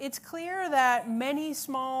 But it's clear that many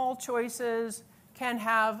small choices can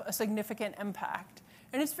have a significant impact.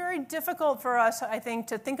 And it's very difficult for us, I think,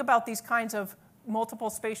 to think about these kinds of multiple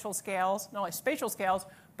spatial scales, not only spatial scales,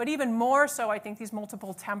 but even more so, I think, these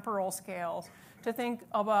multiple temporal scales, to think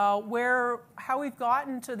about how we've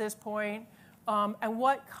gotten to this point and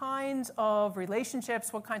what kinds of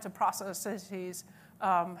relationships, what kinds of processes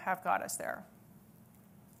have got us there.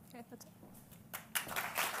 Okay, that's it.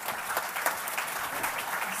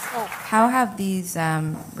 How have these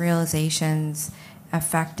realizations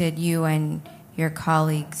affected you and your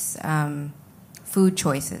colleagues' food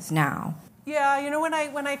choices now? Yeah,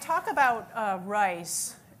 when I talk about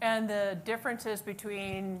rice and the differences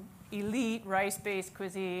between elite rice-based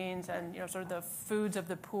cuisines and sort of the foods of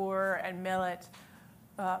the poor and millet,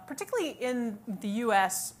 particularly in the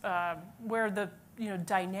U.S., where the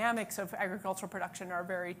dynamics of agricultural production are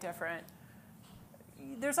very different.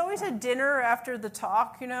 There's always a dinner after the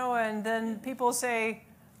talk, and then people say,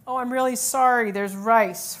 "Oh, I'm really sorry, there's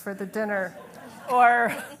rice for the dinner,"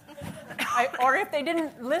 or if they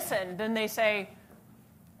didn't listen, then they say,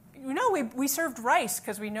 we served rice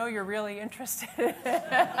because we know you're really interested.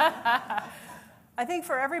 I think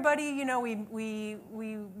for everybody, we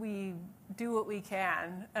do what we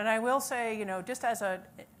can. And I will say, just as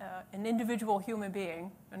an individual human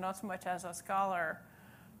being, and not so much as a scholar,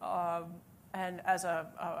 and as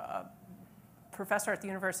a professor at the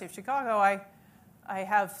University of Chicago, I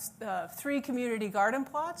have 3 community garden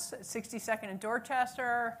plots at 62nd and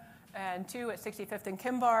Dorchester, and 2 at 65th and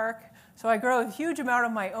Kimbark. So I grow a huge amount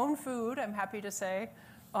of my own food, I'm happy to say,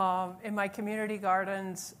 in my community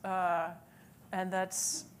gardens, and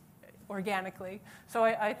that's organically. So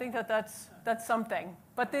I think that's something.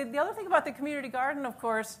 But the other thing about the community garden, of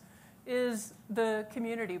course, is the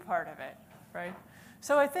community part of it, right?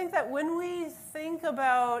 So I think that when we think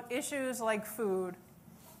about issues like food,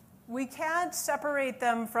 we can't separate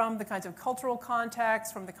them from the kinds of cultural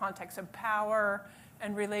context, from the context of power,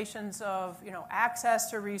 and relations of access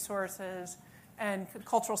to resources and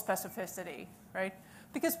cultural specificity, right?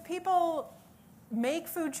 Because people make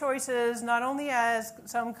food choices not only as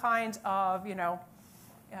some kinds of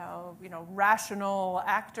rational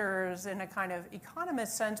actors in a kind of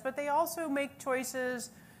economist sense, but they also make choices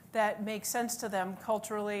that make sense to them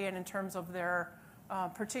culturally and in terms of their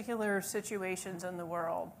particular situations in the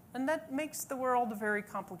world. And that makes the world a very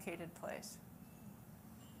complicated place.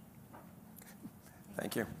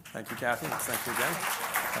 Thank you. Thank you, Kathy. Thank you again.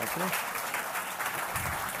 Thank you.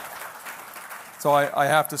 So I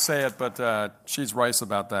have to say it, but she's right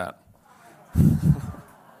about that.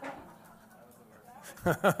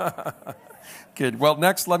 Good. Well,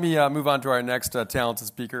 next, let me move on to our next talented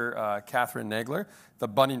speaker, Cathryn Nagler, the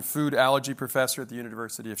Bunning Food Allergy Professor at the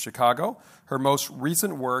University of Chicago. Her most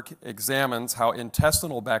recent work examines how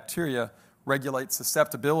intestinal bacteria regulate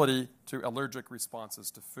susceptibility to allergic responses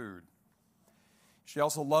to food. She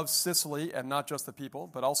also loves Sicily, and not just the people,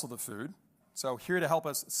 but also the food. So here to help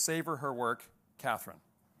us savor her work, Cathryn.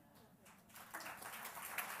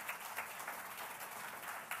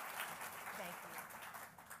 Thank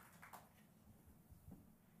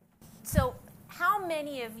you. So how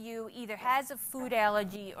many of you either has a food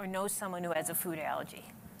allergy or know someone who has a food allergy?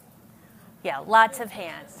 Yeah, lots of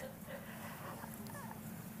hands.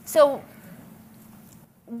 So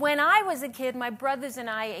when I was a kid, my brothers and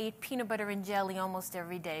I ate peanut butter and jelly almost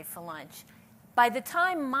every day for lunch. By the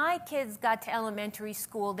time my kids got to elementary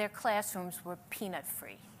school, their classrooms were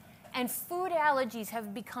peanut-free. And food allergies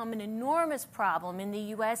have become an enormous problem in the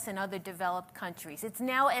US and other developed countries. It's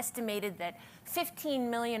now estimated that 15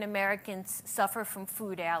 million Americans suffer from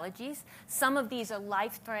food allergies. Some of these are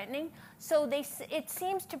life-threatening. So it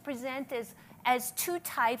seems to present as two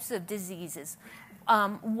types of diseases.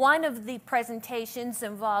 One of the presentations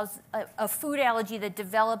involves a food allergy that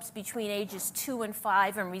develops between ages 2 and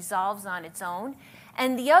 5 and resolves on its own.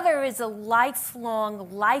 And the other is a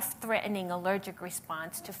lifelong, life-threatening allergic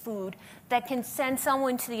response to food that can send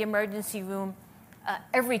someone to the emergency room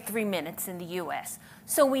every 3 minutes in the US.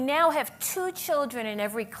 So we now have 2 children in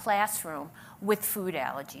every classroom with food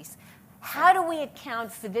allergies. How do we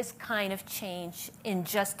account for this kind of change in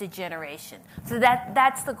just a generation? So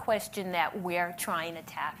that's the question that we're trying to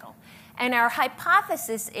tackle. And our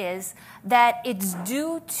hypothesis is that it's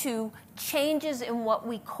due to changes in what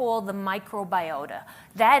we call the microbiota.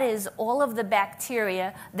 That is, all of the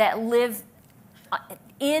bacteria that live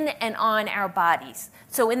in and on our bodies.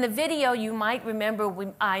 So in the video, you might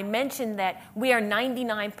remember I mentioned that we are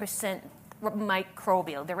 99%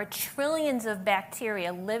 microbial. There are trillions of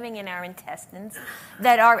bacteria living in our intestines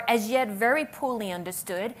that are as yet very poorly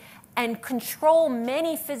understood and control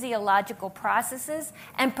many physiological processes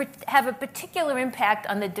and have a particular impact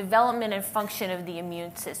on the development and function of the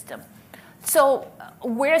immune system. So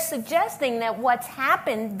we're suggesting that what's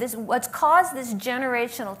caused this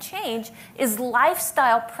generational change is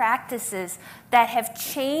lifestyle practices that have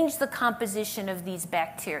changed the composition of these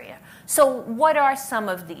bacteria. So what are some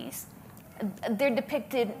of these? They're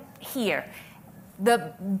depicted here.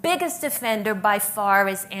 The biggest offender by far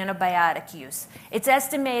is antibiotic use. It's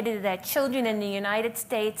estimated that children in the United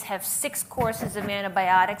States have 6 courses of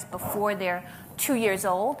antibiotics before they're 2 years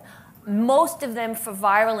old, most of them for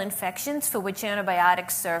viral infections for which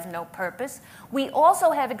antibiotics serve no purpose. We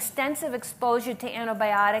also have extensive exposure to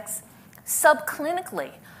antibiotics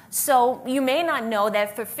subclinically. So you may not know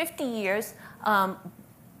that for 50 years,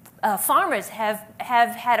 farmers have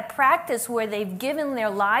had a practice where they've given their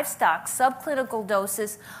livestock subclinical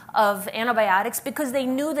doses of antibiotics because they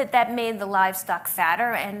knew that made the livestock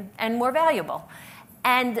fatter and more valuable.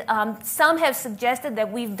 And some have suggested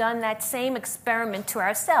that we've done that same experiment to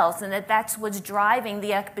ourselves and that's what's driving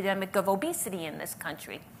the epidemic of obesity in this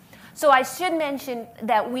country. So I should mention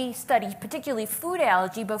that we study particularly food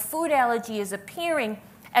allergy, but food allergy is appearing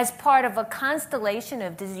as part of a constellation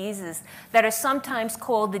of diseases that are sometimes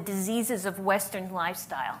called the diseases of Western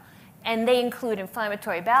lifestyle. And they include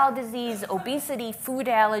inflammatory bowel disease, obesity, food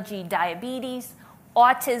allergy, diabetes,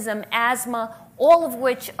 autism, asthma, all of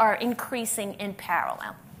which are increasing in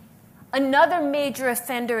parallel. Another major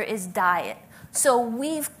offender is diet. So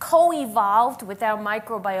we've co-evolved with our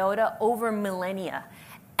microbiota over millennia.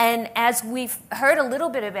 And as we've heard a little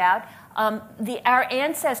bit about, our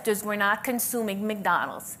ancestors were not consuming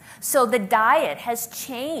McDonald's. So the diet has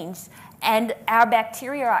changed, and our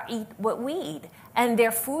bacteria eat what we eat. And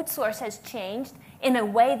their food source has changed in a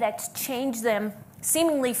way that's changed them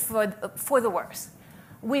seemingly for the worse.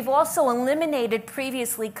 We've also eliminated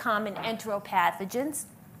previously common enteropathogens.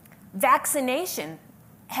 Vaccination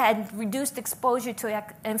had reduced exposure to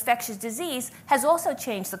infectious disease has also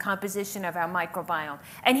changed the composition of our microbiome.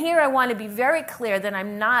 And here I want to be very clear that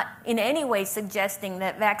I'm not in any way suggesting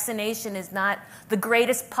that vaccination is not the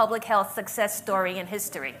greatest public health success story in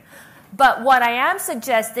history. But what I am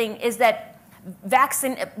suggesting is that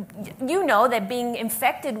you know that being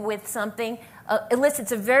infected with something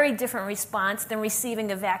elicits a very different response than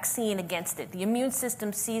receiving a vaccine against it. The immune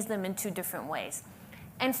system sees them in 2 different ways.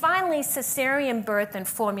 And finally, cesarean birth and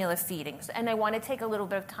formula feedings. And I want to take a little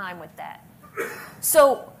bit of time with that.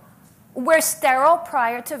 So we're sterile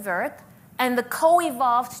prior to birth, and the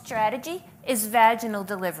co-evolved strategy is vaginal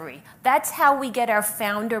delivery. That's how we get our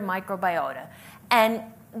founder microbiota. And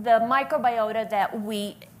the microbiota that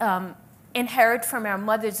we inherit from our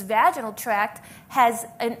mother's vaginal tract has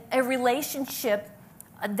a relationship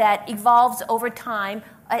that evolves over time,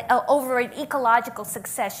 over an ecological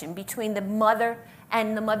succession between the mother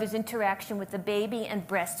and the mother's interaction with the baby and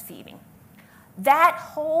breastfeeding. That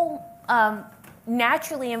whole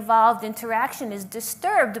naturally involved interaction is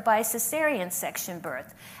disturbed by cesarean section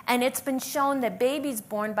birth. And it's been shown that babies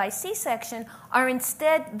born by C-section are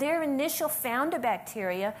instead, their initial founder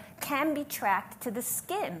bacteria can be tracked to the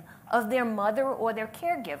skin of their mother or their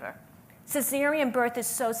caregiver. Cesarean birth is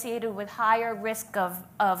associated with higher risk of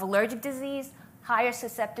allergic disease, higher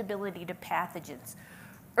susceptibility to pathogens.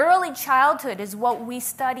 Early childhood is what we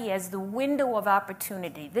study as the window of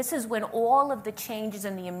opportunity. This is when all of the changes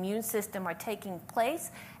in the immune system are taking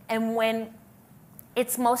place and when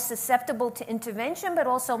it's most susceptible to intervention, but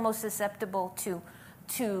also most susceptible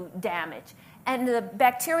to damage. And the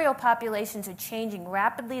bacterial populations are changing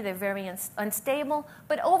rapidly. They're very unstable.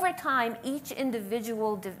 But over time, each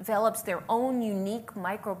individual develops their own unique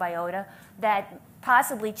microbiota that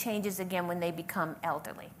possibly changes again when they become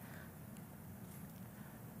elderly.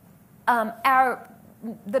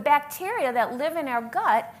 The bacteria that live in our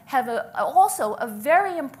gut have also a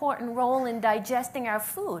very important role in digesting our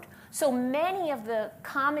food. So many of the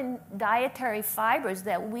common dietary fibers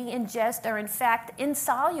that we ingest are in fact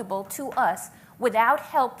insoluble to us without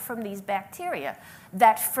help from these bacteria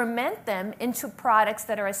that ferment them into products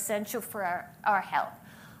that are essential for our health.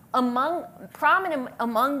 Prominent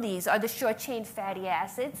among these are the short-chain fatty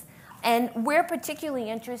acids, and we're particularly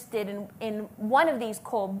interested in one of these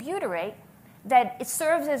called butyrate, that it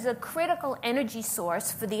serves as a critical energy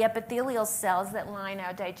source for the epithelial cells that line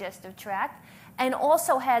our digestive tract, and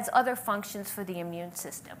also has other functions for the immune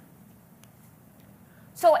system.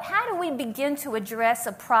 So how do we begin to address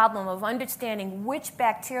a problem of understanding which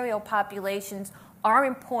bacterial populations are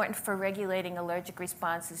important for regulating allergic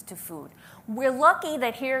responses to food? We're lucky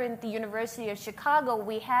that here at the University of Chicago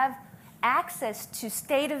we have access to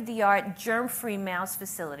state-of-the-art germ-free mouse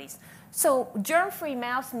facilities. So germ-free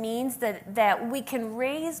mouse means that we can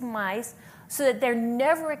raise mice so that they're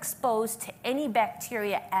never exposed to any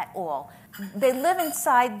bacteria at all. They live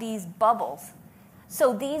inside these bubbles.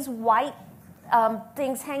 So these white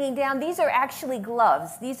things hanging down, these are actually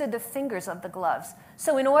gloves. These are the fingers of the gloves.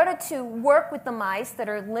 So in order to work with the mice that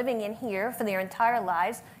are living in here for their entire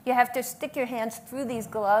lives, you have to stick your hands through these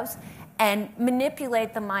gloves and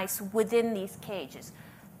manipulate the mice within these cages.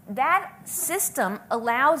 That system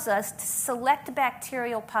allows us to select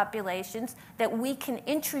bacterial populations that we can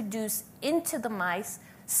introduce into the mice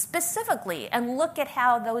specifically and look at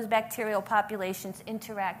how those bacterial populations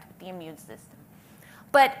interact with the immune system.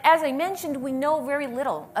 But as I mentioned, we know very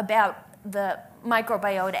little about the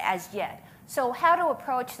microbiota as yet. So how to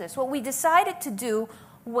approach this? What we decided to do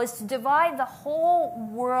was to divide the whole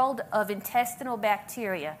world of intestinal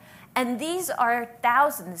bacteria. And these are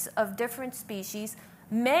thousands of different species,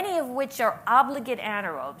 many of which are obligate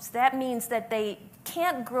anaerobes. That means that they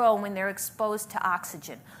can't grow when they're exposed to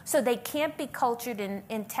oxygen. So they can't be cultured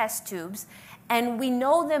in test tubes. And we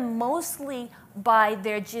know them mostly by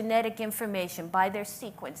their genetic information, by their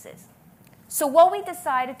sequences. So what we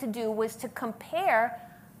decided to do was to compare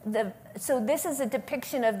so this is a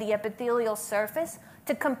depiction of the epithelial surface,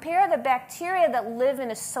 to compare the bacteria that live in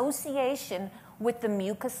association with the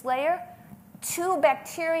mucus layer to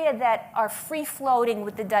bacteria that are free-floating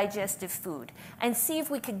with the digestive food and see if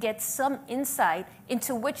we could get some insight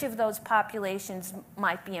into which of those populations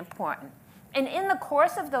might be important. And in the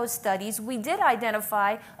course of those studies, we did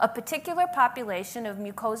identify a particular population of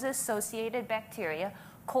mucosa-associated bacteria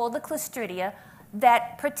called the Clostridia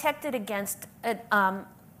that protected against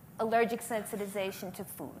allergic sensitization to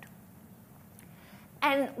food.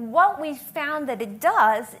 And what we found that it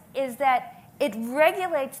does is that it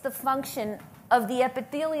regulates the function of the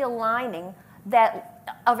epithelial lining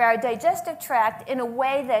of our digestive tract in a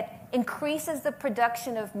way that increases the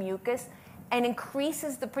production of mucus and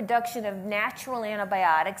increases the production of natural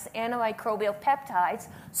antibiotics, antimicrobial peptides,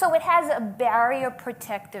 so it has a barrier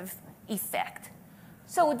protective effect.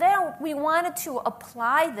 So then we wanted to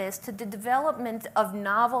apply this to the development of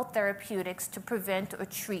novel therapeutics to prevent or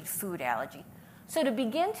treat food allergy. So to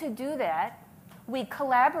begin to do that, we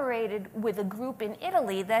collaborated with a group in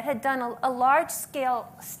Italy that had done a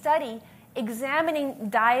large-scale study examining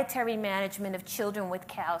dietary management of children with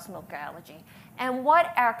cow's milk allergy. And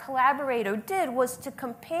what our collaborator did was to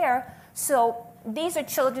compare, so these are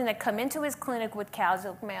children that come into his clinic with cow's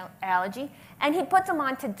milk allergy, and he put them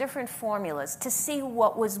onto different formulas to see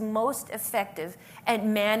what was most effective at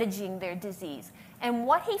managing their disease. And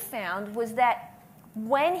what he found was that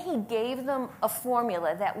when he gave them a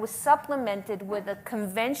formula that was supplemented with a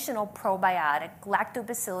conventional probiotic,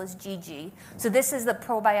 Lactobacillus GG, so this is the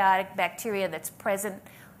probiotic bacteria that's present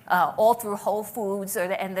all through whole foods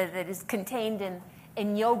and that is contained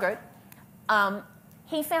in yogurt,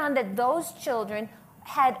 he found that those children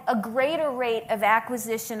had a greater rate of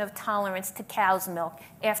acquisition of tolerance to cow's milk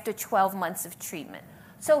after 12 months of treatment.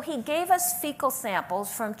 So he gave us fecal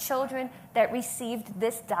samples from children that received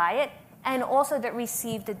this diet and also that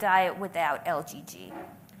received a diet without LGG.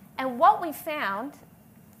 And what we found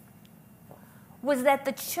was that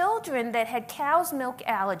the children that had cow's milk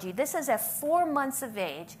allergy, this is at 4 months of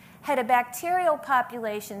age, had a bacterial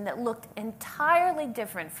population that looked entirely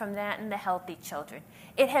different from that in the healthy children.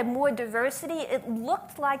 It had more diversity. It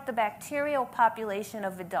looked like the bacterial population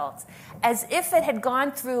of adults, as if it had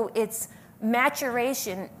gone through its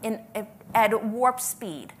maturation at warp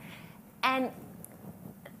speed. And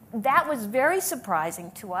that was very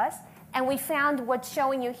surprising to us. And we found what's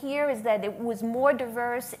showing you here is that it was more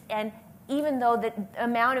diverse, and even though the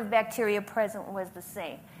amount of bacteria present was the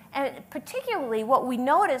same. And particularly what we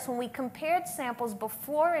noticed when we compared samples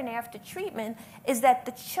before and after treatment is that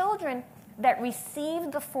the children that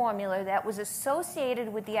received the formula that was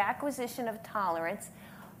associated with the acquisition of tolerance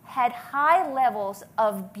had high levels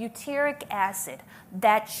of butyric acid,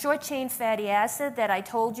 that short-chain fatty acid that I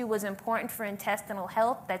told you was important for intestinal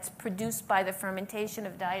health that's produced by the fermentation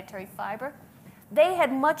of dietary fiber. They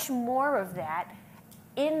had much more of that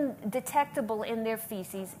detectable in their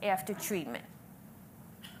feces after treatment.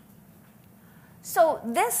 So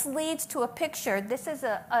this leads to a picture. This is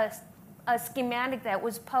a schematic that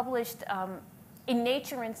was published in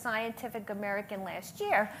Nature and Scientific American last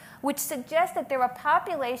year, which suggests that there are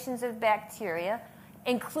populations of bacteria,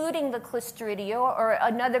 including the Clostridia or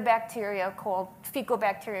another bacteria called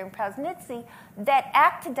Faecobacterium prausnitzii, that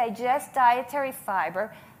act to digest dietary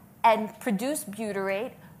fiber and produce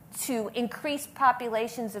butyrate to increase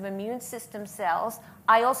populations of immune system cells.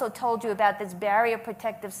 I also told you about this barrier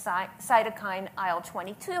protective cytokine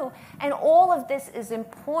IL-22, and all of this is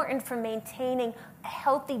important for maintaining a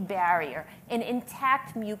healthy barrier, an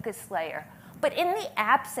intact mucus layer. But in the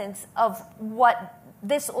absence of what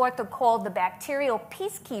this author called the bacterial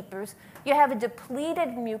peacekeepers, you have a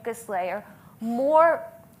depleted mucus layer, more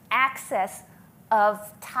access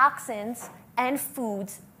of toxins and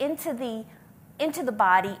foods into the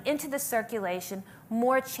body, into the circulation,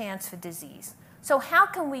 more chance for disease. So how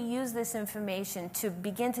can we use this information to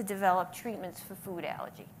begin to develop treatments for food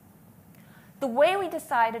allergy? The way we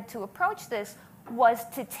decided to approach this was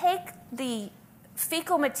to take the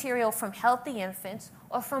fecal material from healthy infants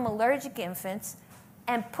or from allergic infants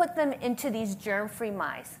and put them into these germ-free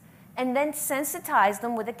mice, and then sensitize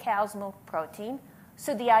them with a cow's milk protein.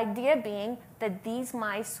 So the idea being that these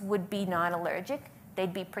mice would be non-allergic,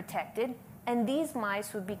 they'd be protected, and these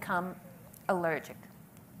mice would become allergic.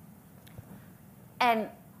 And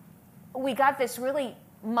we got this really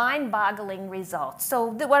mind-boggling result. So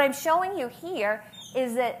what I'm showing you here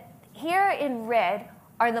is that here in red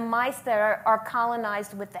are the mice that are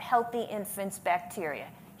colonized with the healthy infant's bacteria.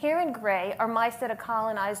 Here in gray are mice that are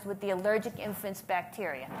colonized with the allergic infant's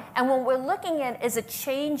bacteria. And what we're looking at is a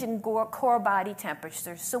change in core body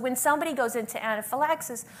temperature. So when somebody goes into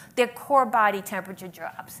anaphylaxis, their core body temperature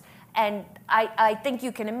drops. And I think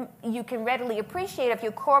you can readily appreciate if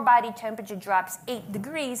your core body temperature drops 8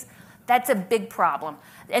 degrees, that's a big problem.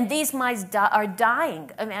 And these mice are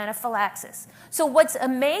dying of anaphylaxis. So what's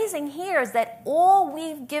amazing here is that all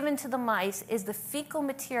we've given to the mice is the fecal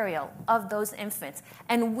material of those infants.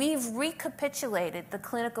 And we've recapitulated the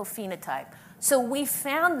clinical phenotype. So we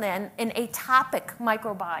found then an atopic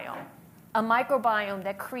microbiome, a microbiome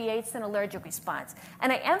that creates an allergic response.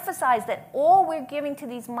 And I emphasize that all we're giving to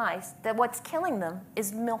these mice, that what's killing them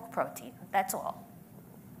is milk protein. That's all.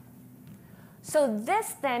 So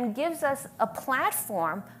this then gives us a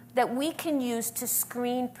platform that we can use to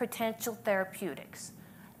screen potential therapeutics.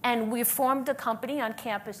 And we've formed a company on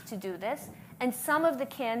campus to do this. And some of the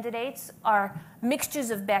candidates are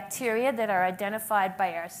mixtures of bacteria that are identified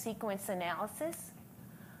by our sequence analysis,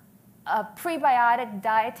 prebiotic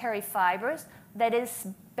dietary fibers, that is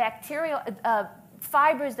bacterial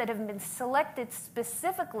fibers that have been selected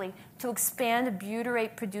specifically to expand the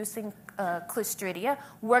butyrate-producing Clostridia,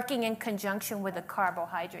 working in conjunction with a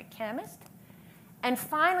carbohydrate chemist. And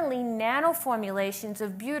finally, nanoformulations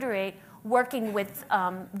of butyrate working with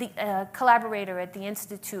the collaborator at the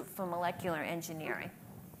Institute for Molecular Engineering.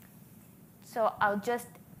 So I'll just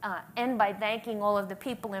end by thanking all of the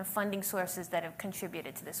people and funding sources that have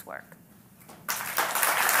contributed to this work.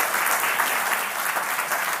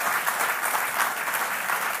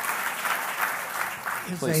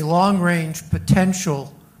 Is a long-range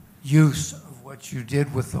potential use of what you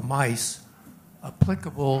did with the mice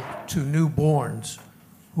applicable to newborns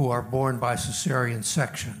who are born by cesarean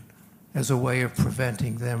section as a way of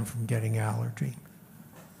preventing them from getting allergy?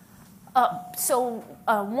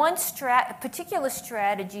 One particular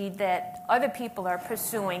strategy that other people are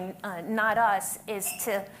pursuing, not us, is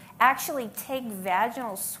to actually take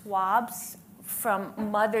vaginal swabs from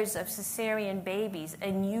mothers of cesarean babies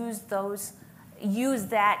and use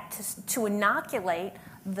that to inoculate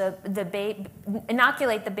the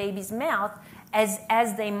baby's mouth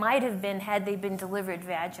as they might have been had they been delivered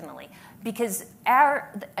vaginally. Because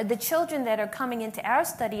the children that are coming into our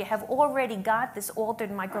study have already got this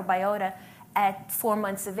altered microbiota at 4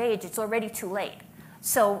 months of age. It's already too late.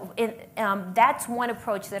 So that's one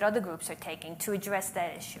approach that other groups are taking to address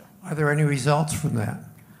that issue. Are there any results from that?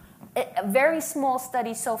 A very small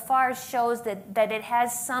study so far shows that it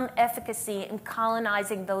has some efficacy in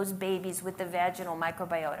colonizing those babies with the vaginal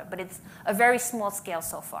microbiota, but it's a very small scale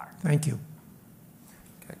so far. Thank you.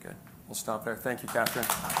 Okay, good. We'll stop there. Thank you, Cathryn.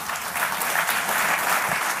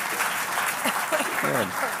 Good.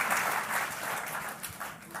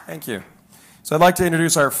 Thank you. So I'd like to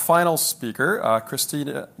introduce our final speaker,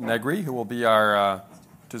 Cristina Negri, who will be our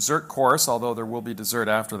dessert course, although there will be dessert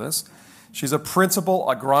after this. She's a principal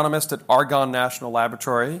agronomist at Argonne National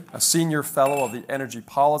Laboratory, a senior fellow of the Energy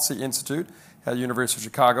Policy Institute at the University of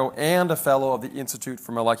Chicago, and a fellow of the Institute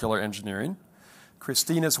for Molecular Engineering.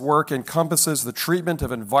 Cristina's work encompasses the treatment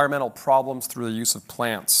of environmental problems through the use of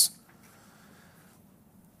plants.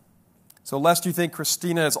 So lest you think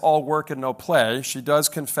Cristina is all work and no play, she does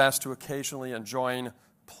confess to occasionally enjoying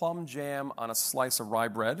plum jam on a slice of rye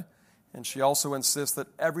bread, and she also insists that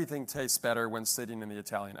everything tastes better when sitting in the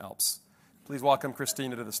Italian Alps. Please welcome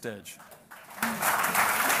Cristina to the stage.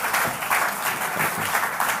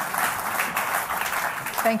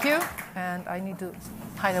 Thank you. And I need to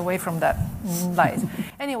hide away from that light.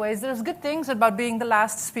 Anyways, there's good things about being the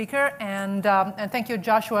last speaker. And thank you,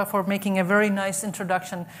 Joshua, for making a very nice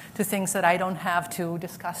introduction to things that I don't have to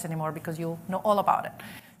discuss anymore because you'll know all about it.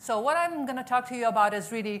 So what I'm going to talk to you about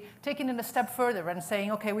is really taking it a step further and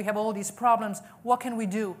saying, okay, we have all these problems. What can we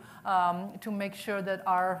do to make sure that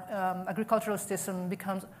our agricultural system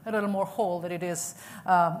becomes a little more whole than it is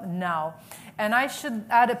now? And I should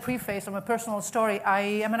add a preface of a personal story. I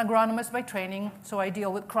am an agronomist by training, so I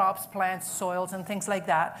deal with crops, plants, soils, and things like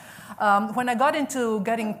that. When I got into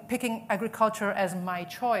picking agriculture as my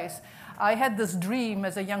choice, I had this dream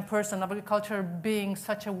as a young person of agriculture being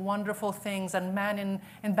such a wonderful thing and man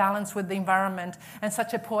in balance with the environment, and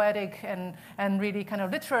such a poetic and really kind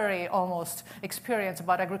of literary almost experience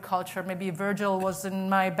about agriculture. Maybe Virgil was in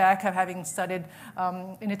my back of having studied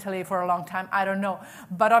in Italy for a long time. I don't know.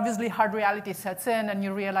 But obviously hard reality sets in and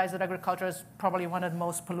you realize that agriculture is probably one of the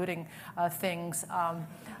most polluting things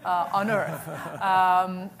on Earth.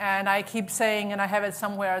 And I keep saying, and I have it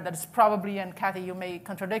somewhere, that it's probably, and Kathy, you may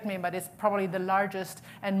contradict me, but it's probably the largest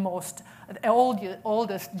and most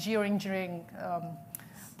oldest geoengineering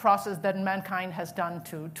process that mankind has done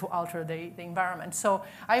to alter the environment. So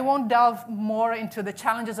I won't delve more into the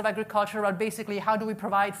challenges of agriculture, but basically how do we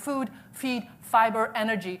provide food, feed, fiber,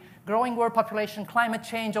 energy, growing world population, climate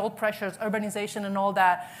change, oil pressures, urbanization, and all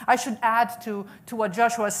that. I should add to what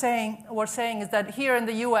Joshua was saying is that here in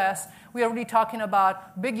the U.S., we are really talking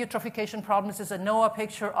about big eutrophication problems. This is a NOAA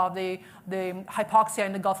picture of the hypoxia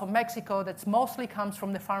in the Gulf of Mexico that mostly comes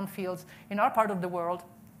from the farm fields in our part of the world.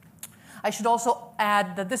 I should also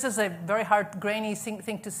add that this is a very hard, grainy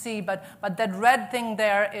thing to see, but that red thing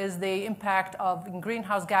there is the impact of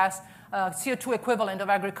greenhouse gas, CO2 equivalent of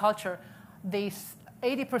agriculture. The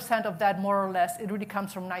 80% of that, more or less, it really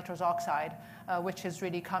comes from nitrous oxide, which is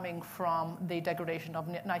really coming from the degradation of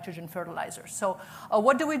nitrogen fertilizers. So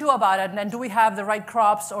what do we do about it? And do we have the right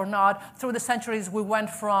crops or not? Through the centuries, we went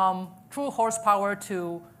from true horsepower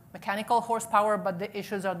to mechanical horsepower, but the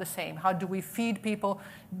issues are the same. How do we feed people,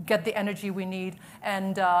 get the energy we need,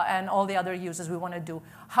 and all the other uses we want to do?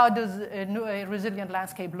 How does a resilient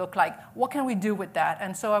landscape look like? What can we do with that?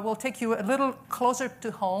 And so I will take you a little closer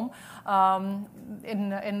to home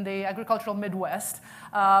in the agricultural Midwest.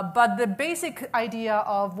 But the basic idea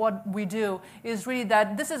of what we do is really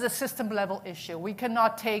that this is a system-level issue. We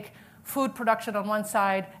cannot take food production on one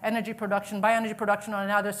side, energy production, bioenergy production on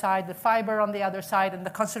the other side, the fiber on the other side, and the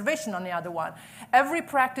conservation on the other one. Every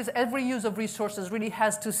practice, every use of resources really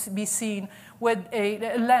has to be seen with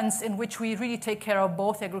a lens in which we really take care of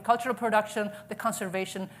both the agricultural production, the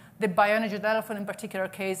conservation, the bioenergy development in particular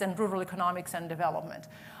case, and rural economics and development.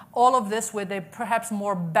 All of this with a perhaps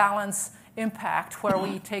more balanced impact where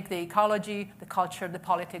we take the ecology, the culture, the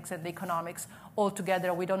politics, and the economics all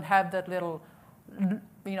together. We don't have that little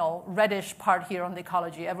reddish part here on the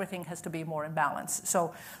ecology. Everything has to be more in balance.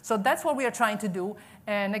 So that's what we are trying to do.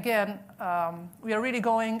 And again, we are really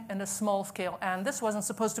going in a small scale. And this wasn't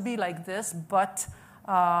supposed to be like this, but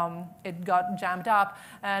it got jammed up.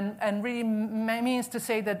 And really means to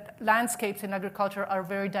say that landscapes in agriculture are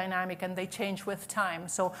very dynamic and they change with time.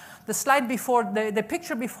 So the slide before, the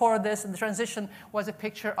picture before this, the transition, was a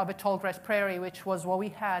picture of a tall grass prairie, which was what we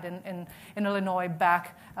had in Illinois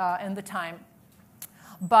back in the time.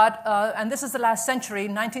 But, and this is the last century,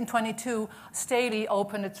 1922, Staley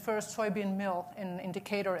opened its first soybean mill in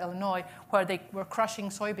Decatur, Illinois, where they were crushing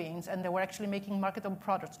soybeans, and they were actually making marketable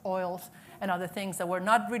products, oils and other things that were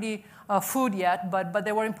not really food yet, but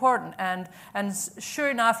they were important. And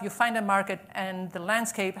sure enough, you find a market, and the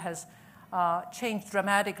landscape has changed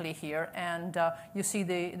dramatically here, and you see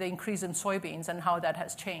the increase in soybeans and how that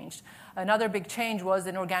has changed. Another big change was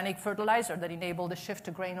an organic fertilizer that enabled the shift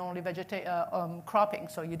to grain-only cropping.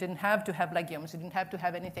 So you didn't have to have legumes. You didn't have to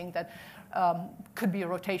have anything that could be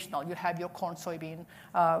rotational. You have your corn, soybean,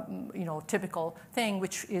 typical thing,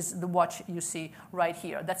 which is what you see right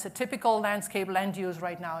here. That's a typical landscape land use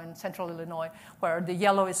right now in central Illinois, where the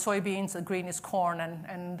yellow is soybeans, the green is corn,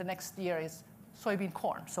 and the next year is soybean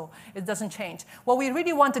corn, so it doesn't change. What we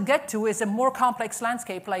really want to get to is a more complex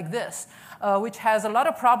landscape like this, which has a lot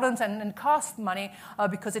of problems and costs money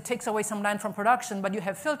because it takes away some land from production, but you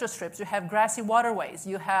have filter strips, you have grassy waterways,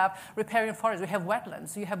 you have riparian forests, you have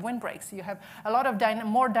wetlands, you have windbreaks, you have a lot of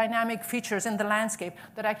more dynamic features in the landscape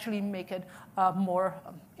that actually make it more,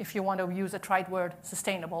 if you want to use a trite word,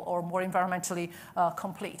 sustainable or more environmentally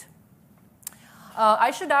complete.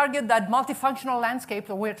 I should argue that multifunctional landscapes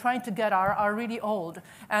that we're trying to get are really old.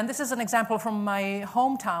 And this is an example from my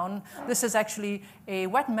hometown. This is actually a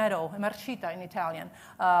wet meadow, a marchita in Italian,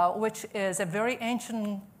 which is a very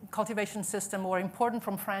ancient cultivation system, or important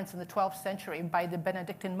from France in the 12th century by the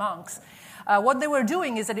Benedictine monks. What they were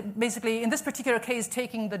doing is that it basically, in this particular case,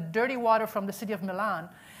 taking the dirty water from the city of Milan,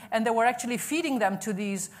 and they were actually feeding them to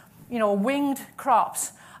these winged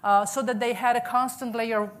crops. So that they had a constant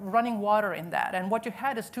layer of running water in that. And what you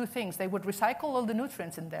had is two things. They would recycle all the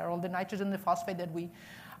nutrients in there, all the nitrogen, the phosphate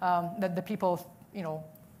that the people,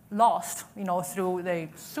 lost, through the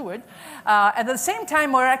sewage. At the same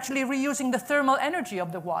time, we're actually reusing the thermal energy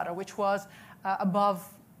of the water, which was above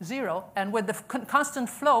zero. And with the constant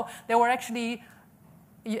flow, they were actually,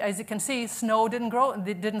 as you can see, snow didn't grow,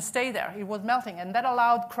 it didn't stay there. It was melting. And that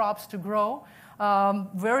allowed crops to grow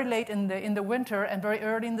very late in the winter and very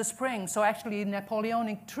early in the spring. So actually,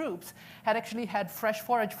 Napoleonic troops had fresh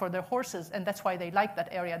forage for their horses, and that's why they liked that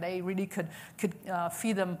area. They really could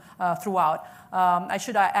feed them throughout. I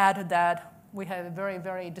should add that we have a very,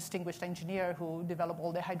 very distinguished engineer who developed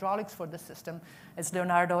all the hydraulics for the system. It's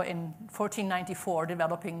Leonardo in 1494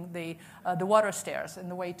 developing the water stairs in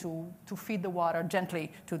the way to feed the water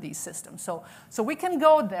gently to these systems. So we can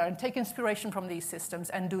go there and take inspiration from these systems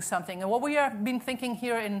and do something. And what we have been thinking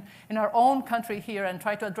here in our own country here and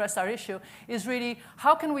try to address our issue is really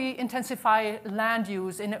how can we intensify land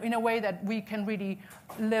use in a way that we can really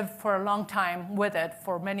live for a long time with it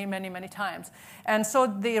for many, many, many times. And so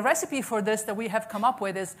the recipe for this that we have come up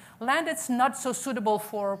with is land that's not so suitable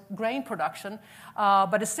for grain production,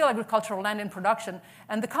 but it's still agricultural land in production.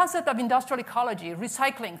 And the concept of industrial ecology,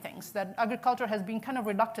 recycling things that agriculture has been kind of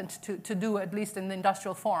reluctant to do, at least in the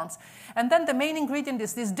industrial forms. And then the main ingredient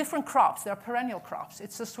is these different crops. They're perennial crops.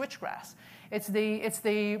 It's the switchgrass. It's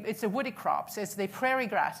the woody crops. It's the prairie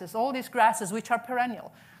grasses, all these grasses which are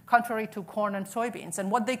perennial, contrary to corn and soybeans. And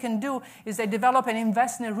what they can do is they develop and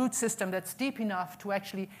invest in a root system that's deep enough to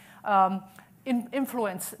actually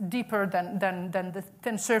influence deeper than the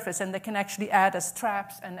thin surface, and they can actually add as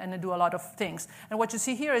traps and do a lot of things. And what you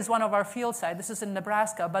see here is one of our field sites. This is in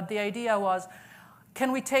Nebraska, but the idea was,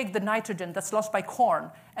 can we take the nitrogen that's lost by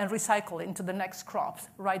corn and recycle into the next crops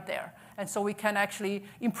right there? And so we can actually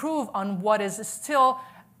improve on what is still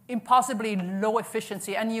impossibly low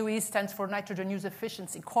efficiency. NUE stands for nitrogen use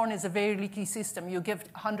efficiency. Corn is a very leaky system. You give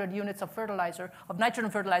 100 units of fertilizer, of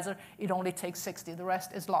nitrogen fertilizer, it only takes 60. The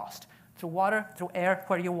rest is lost through water, through air,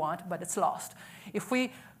 where you want, but it's lost. If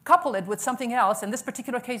we couple it with something else, in this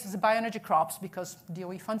particular case it's bioenergy crops because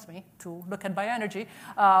DOE funds me to look at bioenergy,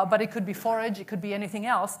 but it could be forage, it could be anything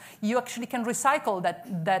else, you actually can recycle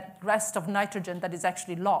that rest of nitrogen that is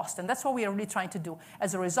actually lost. And that's what we are really trying to do.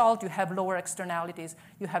 As a result, you have lower externalities,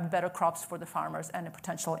 you have better crops for the farmers and a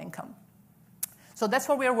potential income. So that's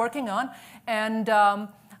what we are working on. And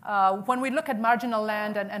when we look at marginal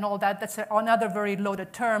land and all that, that's another very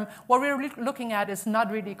loaded term. What we're really looking at is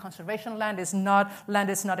not really conservation land, is not land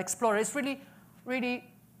is not explored. It's really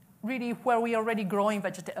where we are already growing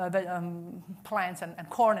plants and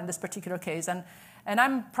corn in this particular case. And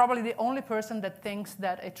I'm probably the only person that thinks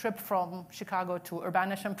that a trip from Chicago to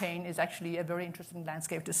Urbana-Champaign is actually a very interesting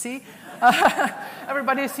landscape to see.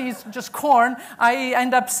 Everybody sees just corn. I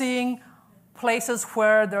end up seeing places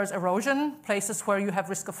where there's erosion, places where you have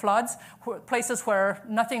risk of floods, places where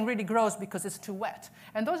nothing really grows because it's too wet.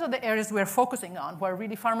 And those are the areas we're focusing on, where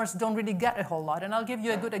really farmers don't really get a whole lot. And I'll give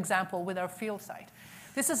you a good example with our field site.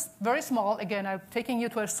 This is very small. Again, I'm taking you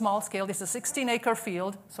to a small scale. This is a 16-acre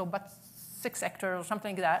field, so about 6 hectares or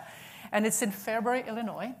something like that. And it's in Fairbury,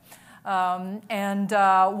 Illinois.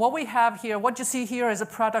 What we have here, what you see here is a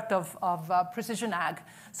product of precision ag.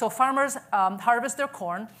 So farmers harvest their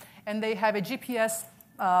corn, and they have a GPS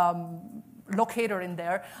locator in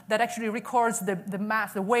there that actually records the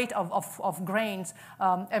mass, the weight of grains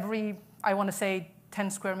every, I want to say, 10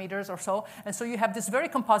 square meters or so. And so you have this very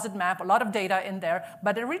composite map, a lot of data in there,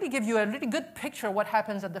 but it really gives you a really good picture of what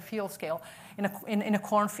happens at the field scale in a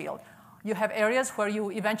cornfield. You have areas where you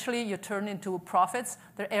eventually turn into profits.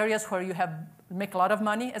 There are areas where you make a lot of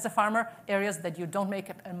money as a farmer, areas that you don't make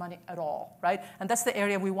money at all, right? And that's the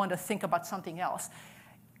area we want to think about something else.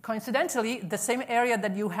 Coincidentally, the same area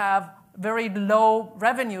that you have very low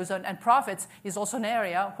revenues and profits is also an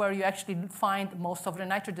area where you actually find most of the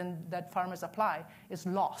nitrogen that farmers apply is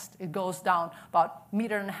lost. It goes down about 1.5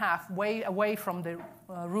 meters, way away from the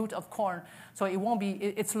root of corn. So it won't be,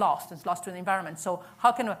 it's lost. It's lost to the environment. So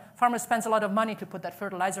how can a farmer spends a lot of money to put that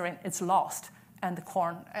fertilizer in? It's lost. And the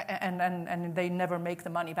corn, and they never make the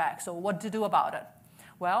money back. So what to do about it?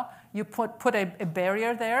 Well, you put a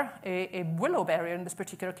barrier there, a willow barrier in this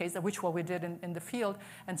particular case, which what we did in the field,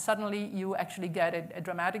 and suddenly you actually get a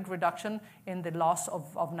dramatic reduction in the loss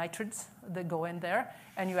of nitrates that go in there,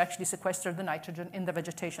 and you actually sequester the nitrogen in the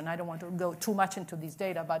vegetation. I don't want to go too much into these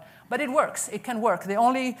data, but it works. It can work. The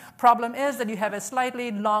only problem is that you have a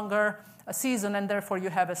slightly longer season, and therefore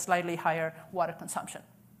you have a slightly higher water consumption.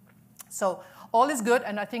 So all is good,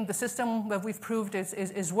 and I think the system that we've proved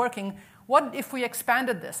is working. What if we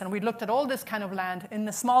expanded this and we looked at all this kind of land in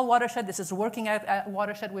a small watershed? This is a working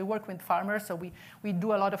watershed. We work with farmers, so we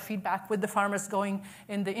do a lot of feedback with the farmers going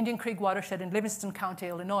in the Indian Creek watershed in Livingston County,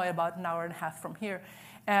 Illinois, about 1.5 hours from here.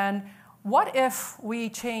 And what if we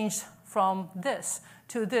changed from this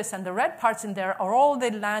to this? And the red parts in there are all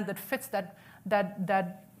the land that fits that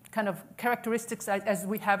kind of characteristics as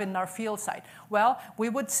we have in our field site. Well, we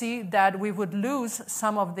would see that we would lose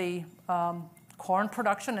some of the corn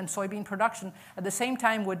production and soybean production. At the same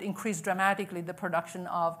time, would increase dramatically the production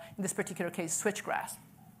of, in this particular case, switchgrass.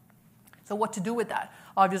 So what to do with that?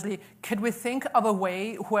 Obviously, could we think of a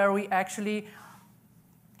way where we actually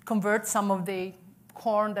convert some of the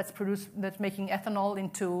corn that's making ethanol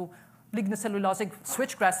into lignocellulosic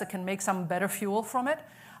switchgrass that can make some better fuel from it?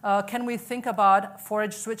 Can we think about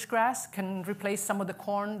forage switchgrass can replace some of the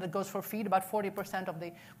corn that goes for feed? About 40% of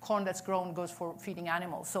the corn that's grown goes for feeding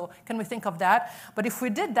animals. So can we think of that? But if we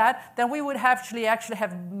did that, then we would actually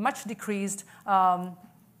have much decreased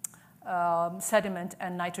sediment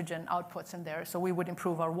and nitrogen outputs in there, so we would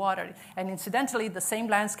improve our water. And incidentally, the same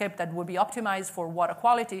landscape that would be optimized for water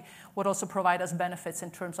quality would also provide us benefits in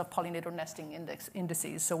terms of pollinator nesting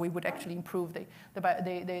indices. So we would actually improve the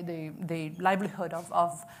livelihood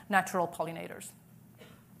of natural pollinators.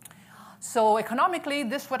 So economically,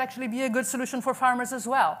 this would actually be a good solution for farmers as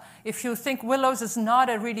well. If you think willows is not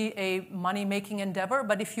really a money-making endeavor,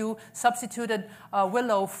 but if you substituted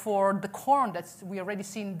willow for the corn that we already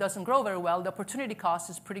seen doesn't grow very well, the opportunity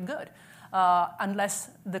cost is pretty good,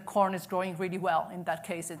 unless the corn is growing really well. In that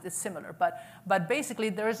case, it's similar. But basically,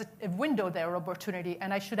 there is a window there of opportunity.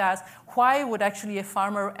 And I should ask, why would actually a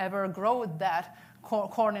farmer ever grow that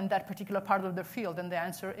corn in that particular part of their field? And the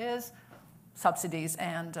answer is subsidies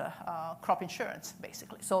and crop insurance,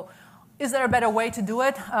 basically. So is there a better way to do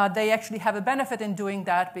it? They actually have a benefit in doing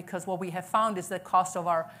that, because what we have found is the cost of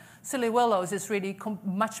our silly willows is really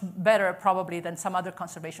much better probably than some other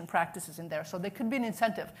conservation practices in there. So there could be an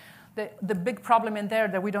incentive. The big problem in there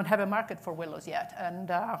that we don't have a market for willows yet.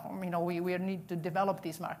 And we need to develop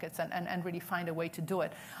these markets and really find a way to do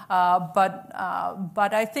it. But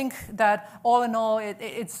I think that all in all,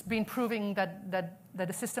 it's been proving that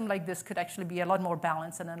a system like this could actually be a lot more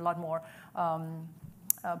balanced and a lot more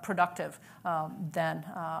productive than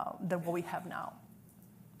what we have now.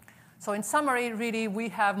 So in summary, really, we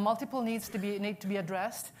have multiple needs to be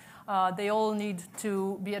addressed. They all need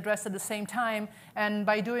to be addressed at the same time. And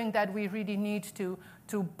by doing that, we really need to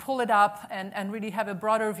pull it up and really have a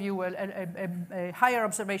broader view, a higher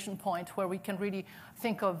observation point where we can really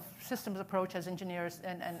think of systems approach as engineers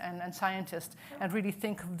and scientists, and really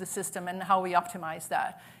think of the system and how we optimize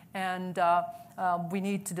that. And we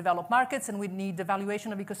need to develop markets, and we need the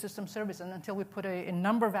valuation of ecosystem service. And until we put a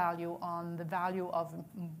number value on the value of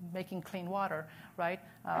making clean water, right,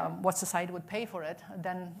 what society would pay for it,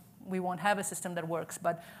 then we won't have a system that works.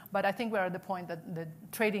 But I think we're at the point that the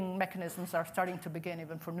trading mechanisms are starting to begin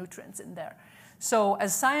even for nutrients in there. So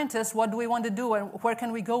as scientists, what do we want to do and where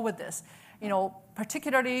can we go with this?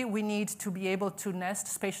 Particularly we need to be able to nest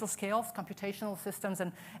spatial scales, computational systems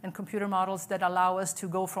and computer models that allow us to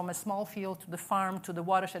go from a small field to the farm, to the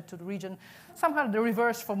watershed, to the region, somehow the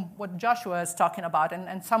reverse from what Joshua is talking about,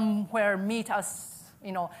 and somewhere meet us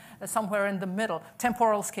somewhere in the middle.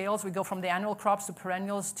 Temporal scales, we go from the annual crops to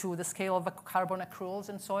perennials to the scale of carbon accruals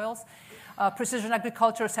in soils. Precision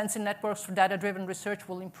agriculture, sensing networks for data-driven research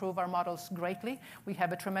will improve our models greatly. We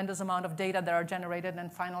have a tremendous amount of data that are generated,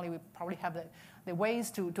 and finally, we probably have the ways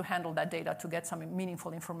to handle that data to get some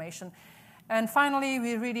meaningful information. And finally,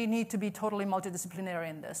 we really need to be totally multidisciplinary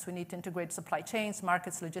in this. We need to integrate supply chains,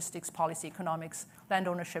 markets, logistics, policy, economics, land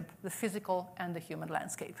ownership, the physical and the human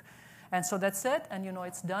landscape. And so that's it, and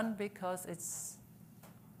it's done because it's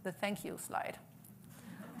the thank you slide.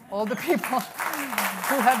 All the people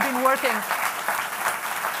who have been working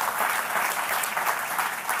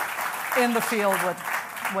in the field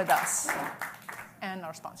with us and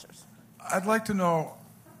our sponsors. I'd like to know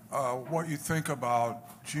what you think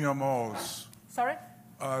about GMOs. Sorry?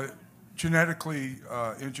 Genetically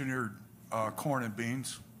engineered corn and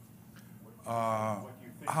beans.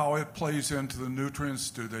 How it plays into the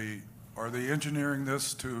nutrients. Are they engineering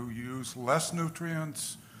this to use less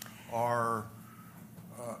nutrients, or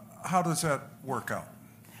how does that work out?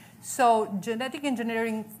 So genetic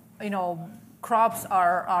engineering, crops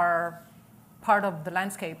are part of the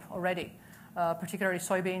landscape already. Particularly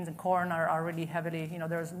soybeans and corn are really heavily,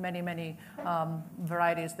 there's many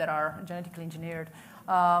varieties that are genetically engineered.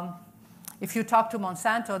 If you talk to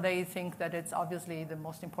Monsanto, they think that it's obviously the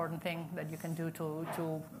most important thing that you can do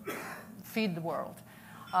to feed the world.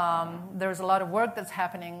 There's a lot of work that's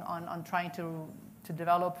happening on trying to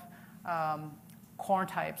develop corn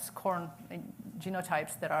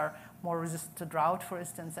genotypes that are more resistant to drought, for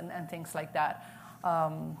instance, and things like that.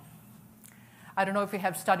 I don't know if we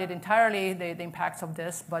have studied entirely the impacts of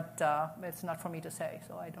this, but it's not for me to say.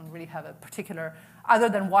 So I don't really have a particular, other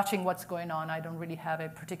than watching what's going on, I don't really have a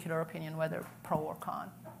particular opinion whether pro or con.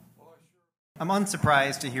 I'm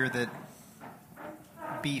unsurprised to hear that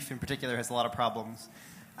beef in particular has a lot of problems.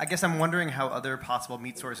 I guess I'm wondering how other possible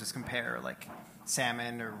meat sources compare, like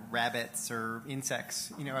salmon or rabbits or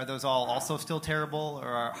insects. Are those all also still terrible,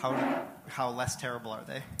 or how less terrible are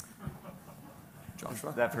they? Joshua?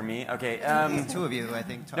 Is that for me? Okay. Two of you, I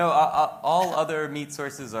think. No, all other meat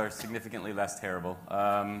sources are significantly less terrible.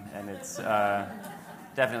 And it's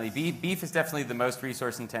definitely, beef is definitely the most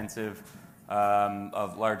resource intensive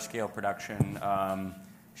of large-scale production.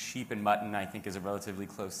 Sheep and mutton, I think, is a relatively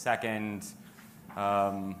close second.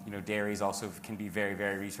 Dairies also can be very,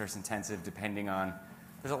 very resource intensive depending on,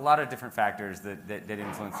 there's a lot of different factors that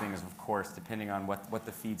influence things, of course, depending on what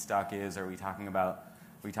the feedstock is. Are we talking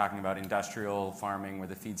about industrial farming where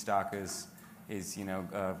the feedstock is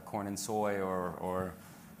corn and soy, or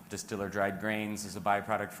distiller dried grains as a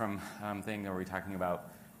byproduct from thing? Or are we talking about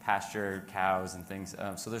pasture cows and things?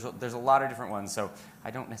 So there's a lot of different ones. So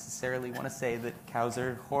I don't necessarily want to say that cows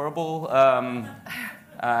are horrible,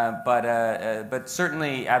 but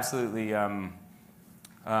certainly, absolutely, a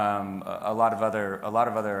lot of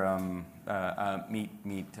other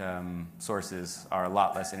meat sources are a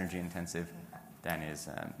lot less energy intensive than is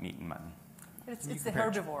meat and mutton. It's the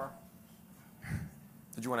herbivore.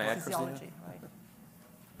 Did you want to add, Cristina?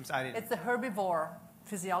 Right? It's the herbivore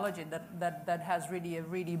physiology that has really a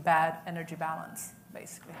really bad energy balance,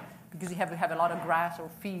 basically, because you have to have a lot of grass or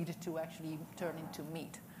feed to actually turn into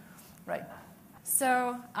meat, right?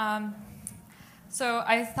 So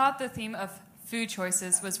I thought the theme of food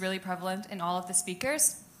choices was really prevalent in all of the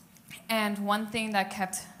speakers, and one thing that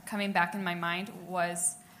kept coming back in my mind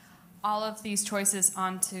was all of these choices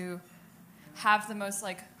on to have the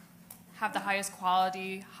highest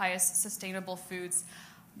quality, highest sustainable foods.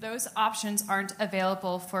 Those options aren't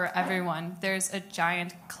available for everyone. There's a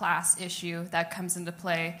giant class issue that comes into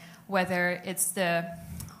play, whether it's the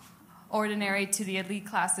ordinary to the elite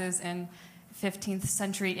classes in 15th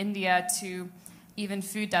century India to even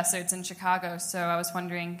food deserts in Chicago. So I was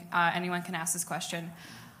wondering, anyone can ask this question,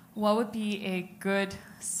 what would be a good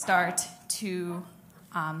start to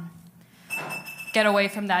get away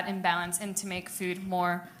from that imbalance and to make food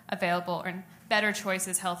more available, or better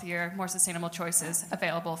choices, healthier, more sustainable choices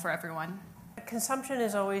available for everyone? Consumption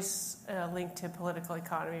is always linked to political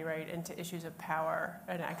economy, right, and to issues of power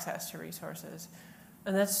and access to resources.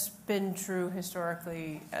 And that's been true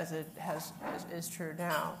historically as it is true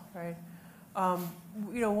now, right?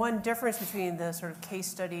 One difference between the sort of case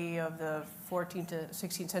study of the 14th to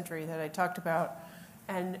 16th century that I talked about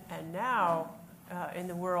and now in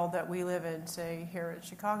the world that we live in, say here in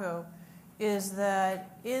Chicago, is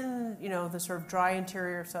that in the sort of dry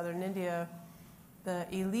interior of southern India, the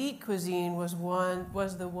elite cuisine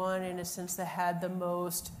was the one in a sense that had the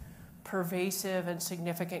most pervasive and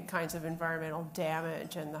significant kinds of environmental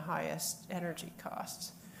damage and the highest energy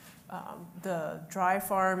costs. The dry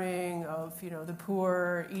farming of the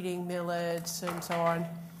poor eating millets and so on,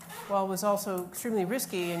 while was also extremely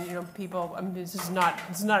risky, and people. I mean, this is not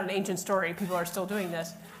an ancient story. People are still doing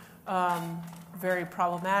this. Very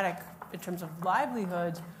problematic in terms of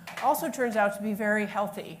livelihoods. Also turns out to be very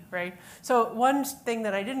healthy, right? So one thing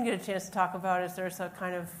that I didn't get a chance to talk about is there's a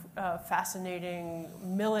kind of fascinating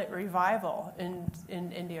millet revival in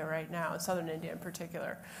India right now, in southern India in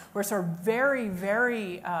particular, where sort of very,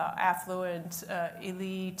 very affluent,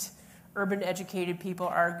 elite, urban educated people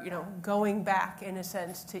are going back, in a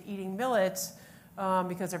sense, to eating millets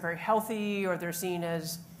because they're very healthy, or they're seen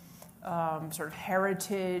as sort of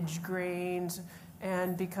heritage grains.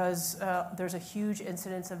 And because there's a huge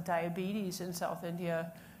incidence of diabetes in South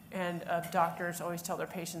India, and doctors always tell their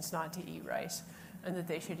patients not to eat rice, and that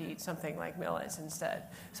they should eat something like millets instead.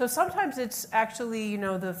 So sometimes it's actually,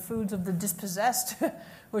 the foods of the dispossessed,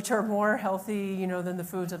 which are more healthy, than the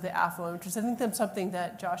foods of the affluent, which is, I think, that's something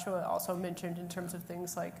that Joshua also mentioned in terms of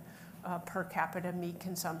things like per capita meat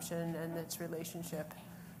consumption and its relationship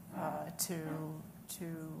to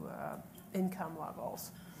income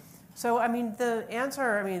levels. So, the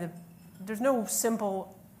answer, there's no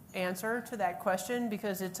simple answer to that question,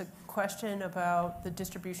 because it's a question about the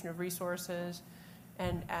distribution of resources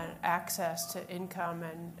and access to income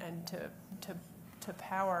and to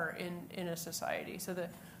power in a society. So the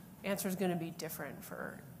answer is going to be different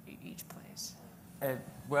for each place.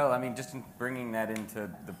 Just in bringing that into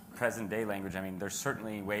the present day language, there's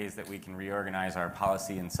certainly ways that we can reorganize our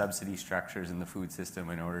policy and subsidy structures in the food system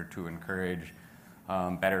in order to encourage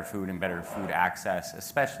better food and better food access,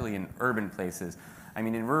 especially in urban places.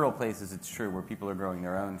 In rural places, it's true, where people are growing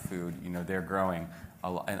their own food, they're growing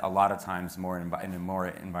a lot of times more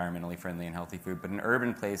environmentally friendly and healthy food. But in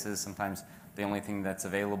urban places, sometimes the only thing that's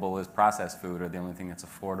available is processed food, or the only thing that's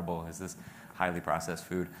affordable is this highly processed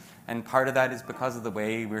food. And part of that is because of the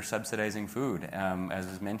way we're subsidizing food. As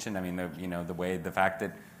was mentioned, the fact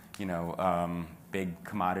that, big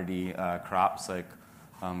commodity crops like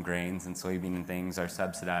grains and soybean and things are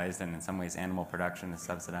subsidized, and in some ways animal production is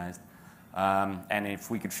subsidized. And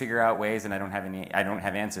if we could figure out ways, and I don't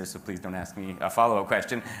have answers, so please don't ask me a follow-up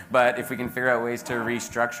question, but if we can figure out ways to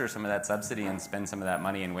restructure some of that subsidy and spend some of that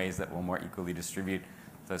money in ways that will more equally distribute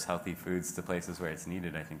those healthy foods to places where it's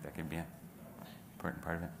needed, I think that could be an important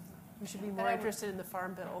part of it. We should be more interested in the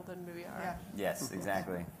farm bill than we are. Yeah. Yes,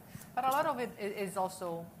 exactly. But a lot of it is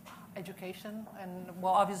also education, and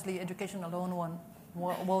obviously education alone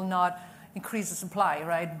will not increase the supply,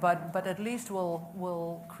 right? But at least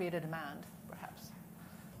will create a demand, perhaps.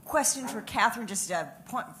 Question for Cathryn, just a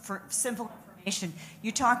point for simple information.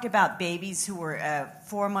 You talked about babies who were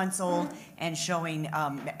 4 months old and showing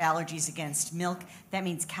allergies against milk. That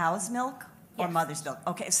means cow's milk or mother's milk?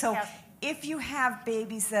 Okay, so if you have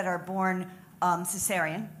babies that are born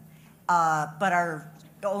cesarean but are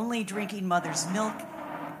only drinking mother's milk,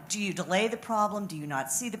 do you delay the problem? Do you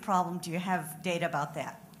not see the problem? Do you have data about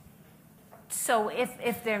that? So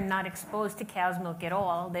if they're not exposed to cow's milk at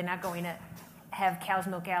all, they're not going to have cow's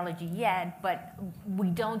milk allergy yet, but we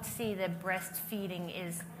don't see that breastfeeding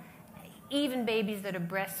is, even babies that are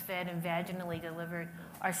breastfed and vaginally delivered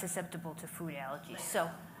are susceptible to food allergies. So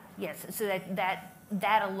yes, so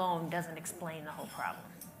that alone doesn't explain the whole problem.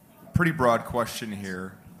 Pretty broad question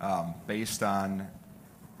here, based on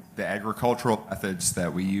the agricultural methods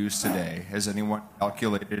that we use today. Has anyone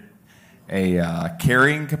calculated a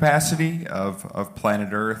carrying capacity of planet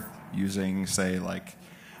Earth using, say, like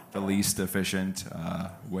the least efficient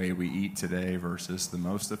way we eat today versus the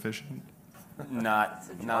most efficient? Not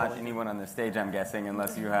anyone on the stage, I'm guessing,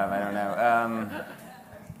 unless you have. I don't know.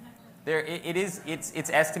 It's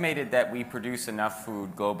estimated that we produce enough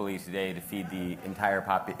food globally today to feed the entire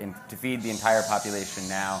population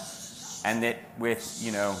now, and that with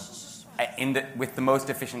with the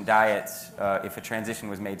most efficient diets, if a transition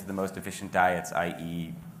was made to the most efficient diets,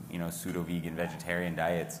 i.e., pseudo-vegan, vegetarian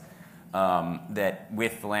diets, that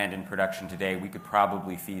with the land in production today, we could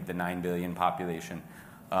probably feed the 9 billion population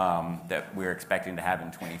that we're expecting to have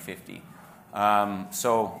in 2050.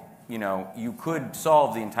 You could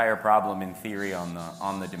solve the entire problem in theory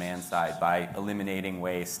on the demand side by eliminating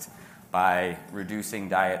waste, by reducing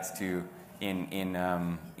diets to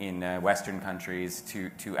in Western countries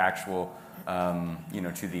to actual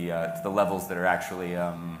to the levels that are actually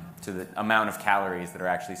to the amount of calories that are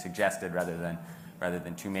actually suggested rather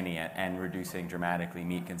than too many, and reducing dramatically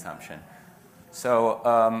meat consumption.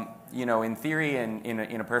 So in theory, in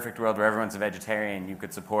a perfect world where everyone's a vegetarian, you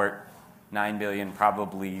could support 9 billion,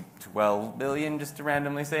 probably 12 billion, just to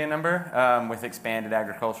randomly say a number, with expanded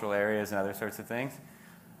agricultural areas and other sorts of things.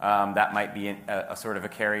 That might be a sort of a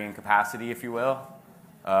carrying capacity, if you will.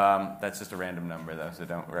 That's just a random number, though, so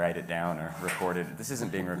don't write it down or record it. This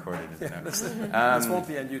isn't being recorded. This won't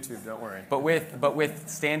be on YouTube, don't worry. But with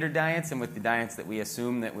standard diets and with the diets that we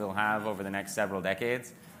assume that we'll have over the next several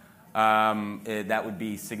decades, that would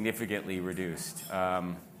be significantly reduced.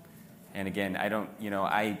 And again,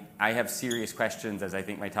 I have serious questions, as I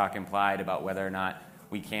think my talk implied, about whether or not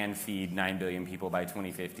we can feed 9 billion people by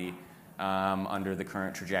 2050 under the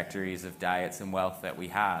current trajectories of diets and wealth that we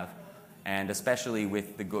have, and especially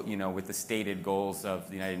with the stated goals of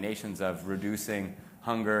the United Nations of reducing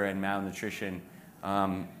hunger and malnutrition,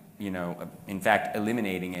 in fact,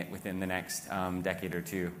 eliminating it within the next decade or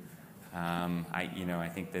two. I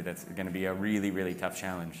think that's going to be a really, really tough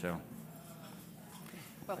challenge. So.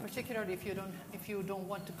 Well, particularly if you don't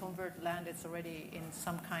want to convert land, it's already in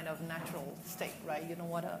some kind of natural state, right? You don't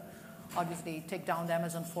want to obviously take down the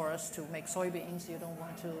Amazon forest to make soybeans. You don't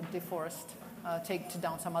want to deforest, take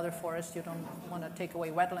down some other forest. You don't want to take away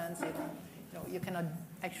wetlands. You cannot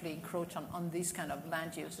actually encroach on these kind of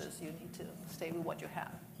land uses. You need to stay with what you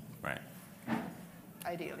have. Right.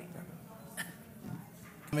 Ideally.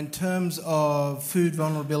 In terms of food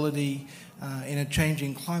vulnerability in a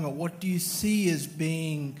changing climate, what do you see as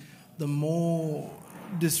being the more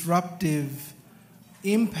disruptive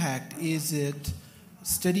impact? Is it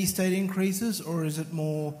steady state increases, or is it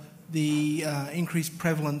more the increased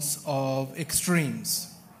prevalence of extremes?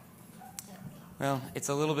 Well, it's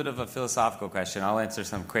a little bit of a philosophical question. I'll answer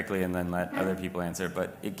some quickly and then let other people answer,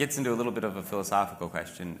 but it gets into a little bit of a philosophical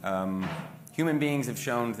question. Human beings have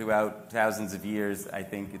shown throughout thousands of years, I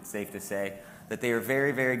think it's safe to say, that they are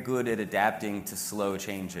very, very good at adapting to slow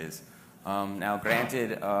changes. Now,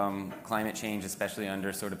 granted, climate change, especially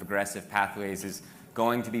under sort of aggressive pathways, is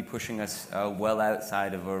going to be pushing us well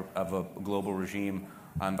outside of a global regime,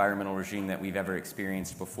 environmental regime that we've ever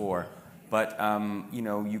experienced before. But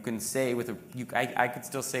you can say I could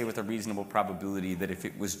still say with a reasonable probability that if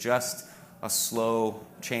it was just a slow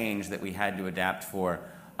change that we had to adapt for,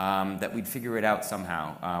 that we'd figure it out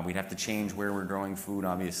somehow. We'd have to change where we're growing food,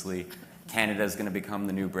 obviously. Canada's going to become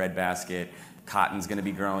the new breadbasket. Cotton's going to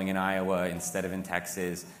be growing in Iowa instead of in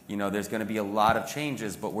Texas. There's going to be a lot of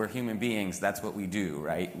changes, but we're human beings. That's what we do,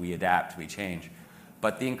 right? We adapt, we change.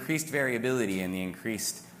 But the increased variability and the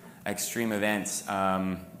increased extreme events,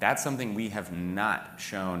 that's something we have not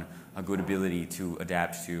shown a good ability to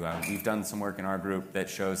adapt to. We've done some work in our group that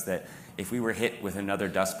shows that if we were hit with another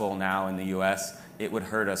Dust Bowl now in the U.S., it would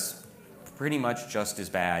hurt us pretty much just as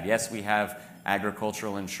bad. Yes, we have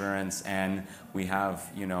agricultural insurance, and we have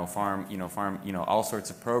farm all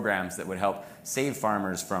sorts of programs that would help save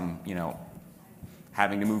farmers from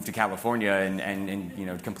having to move to California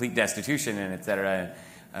and complete destitution and et cetera.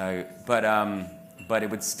 But it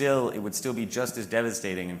would still be just as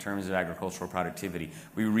devastating in terms of agricultural productivity.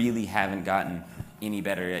 We really haven't gotten any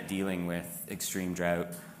better at dealing with extreme drought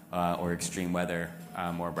or extreme weather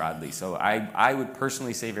more broadly. So I would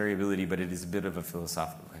personally say variability, but it is a bit of a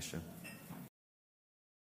philosophical question.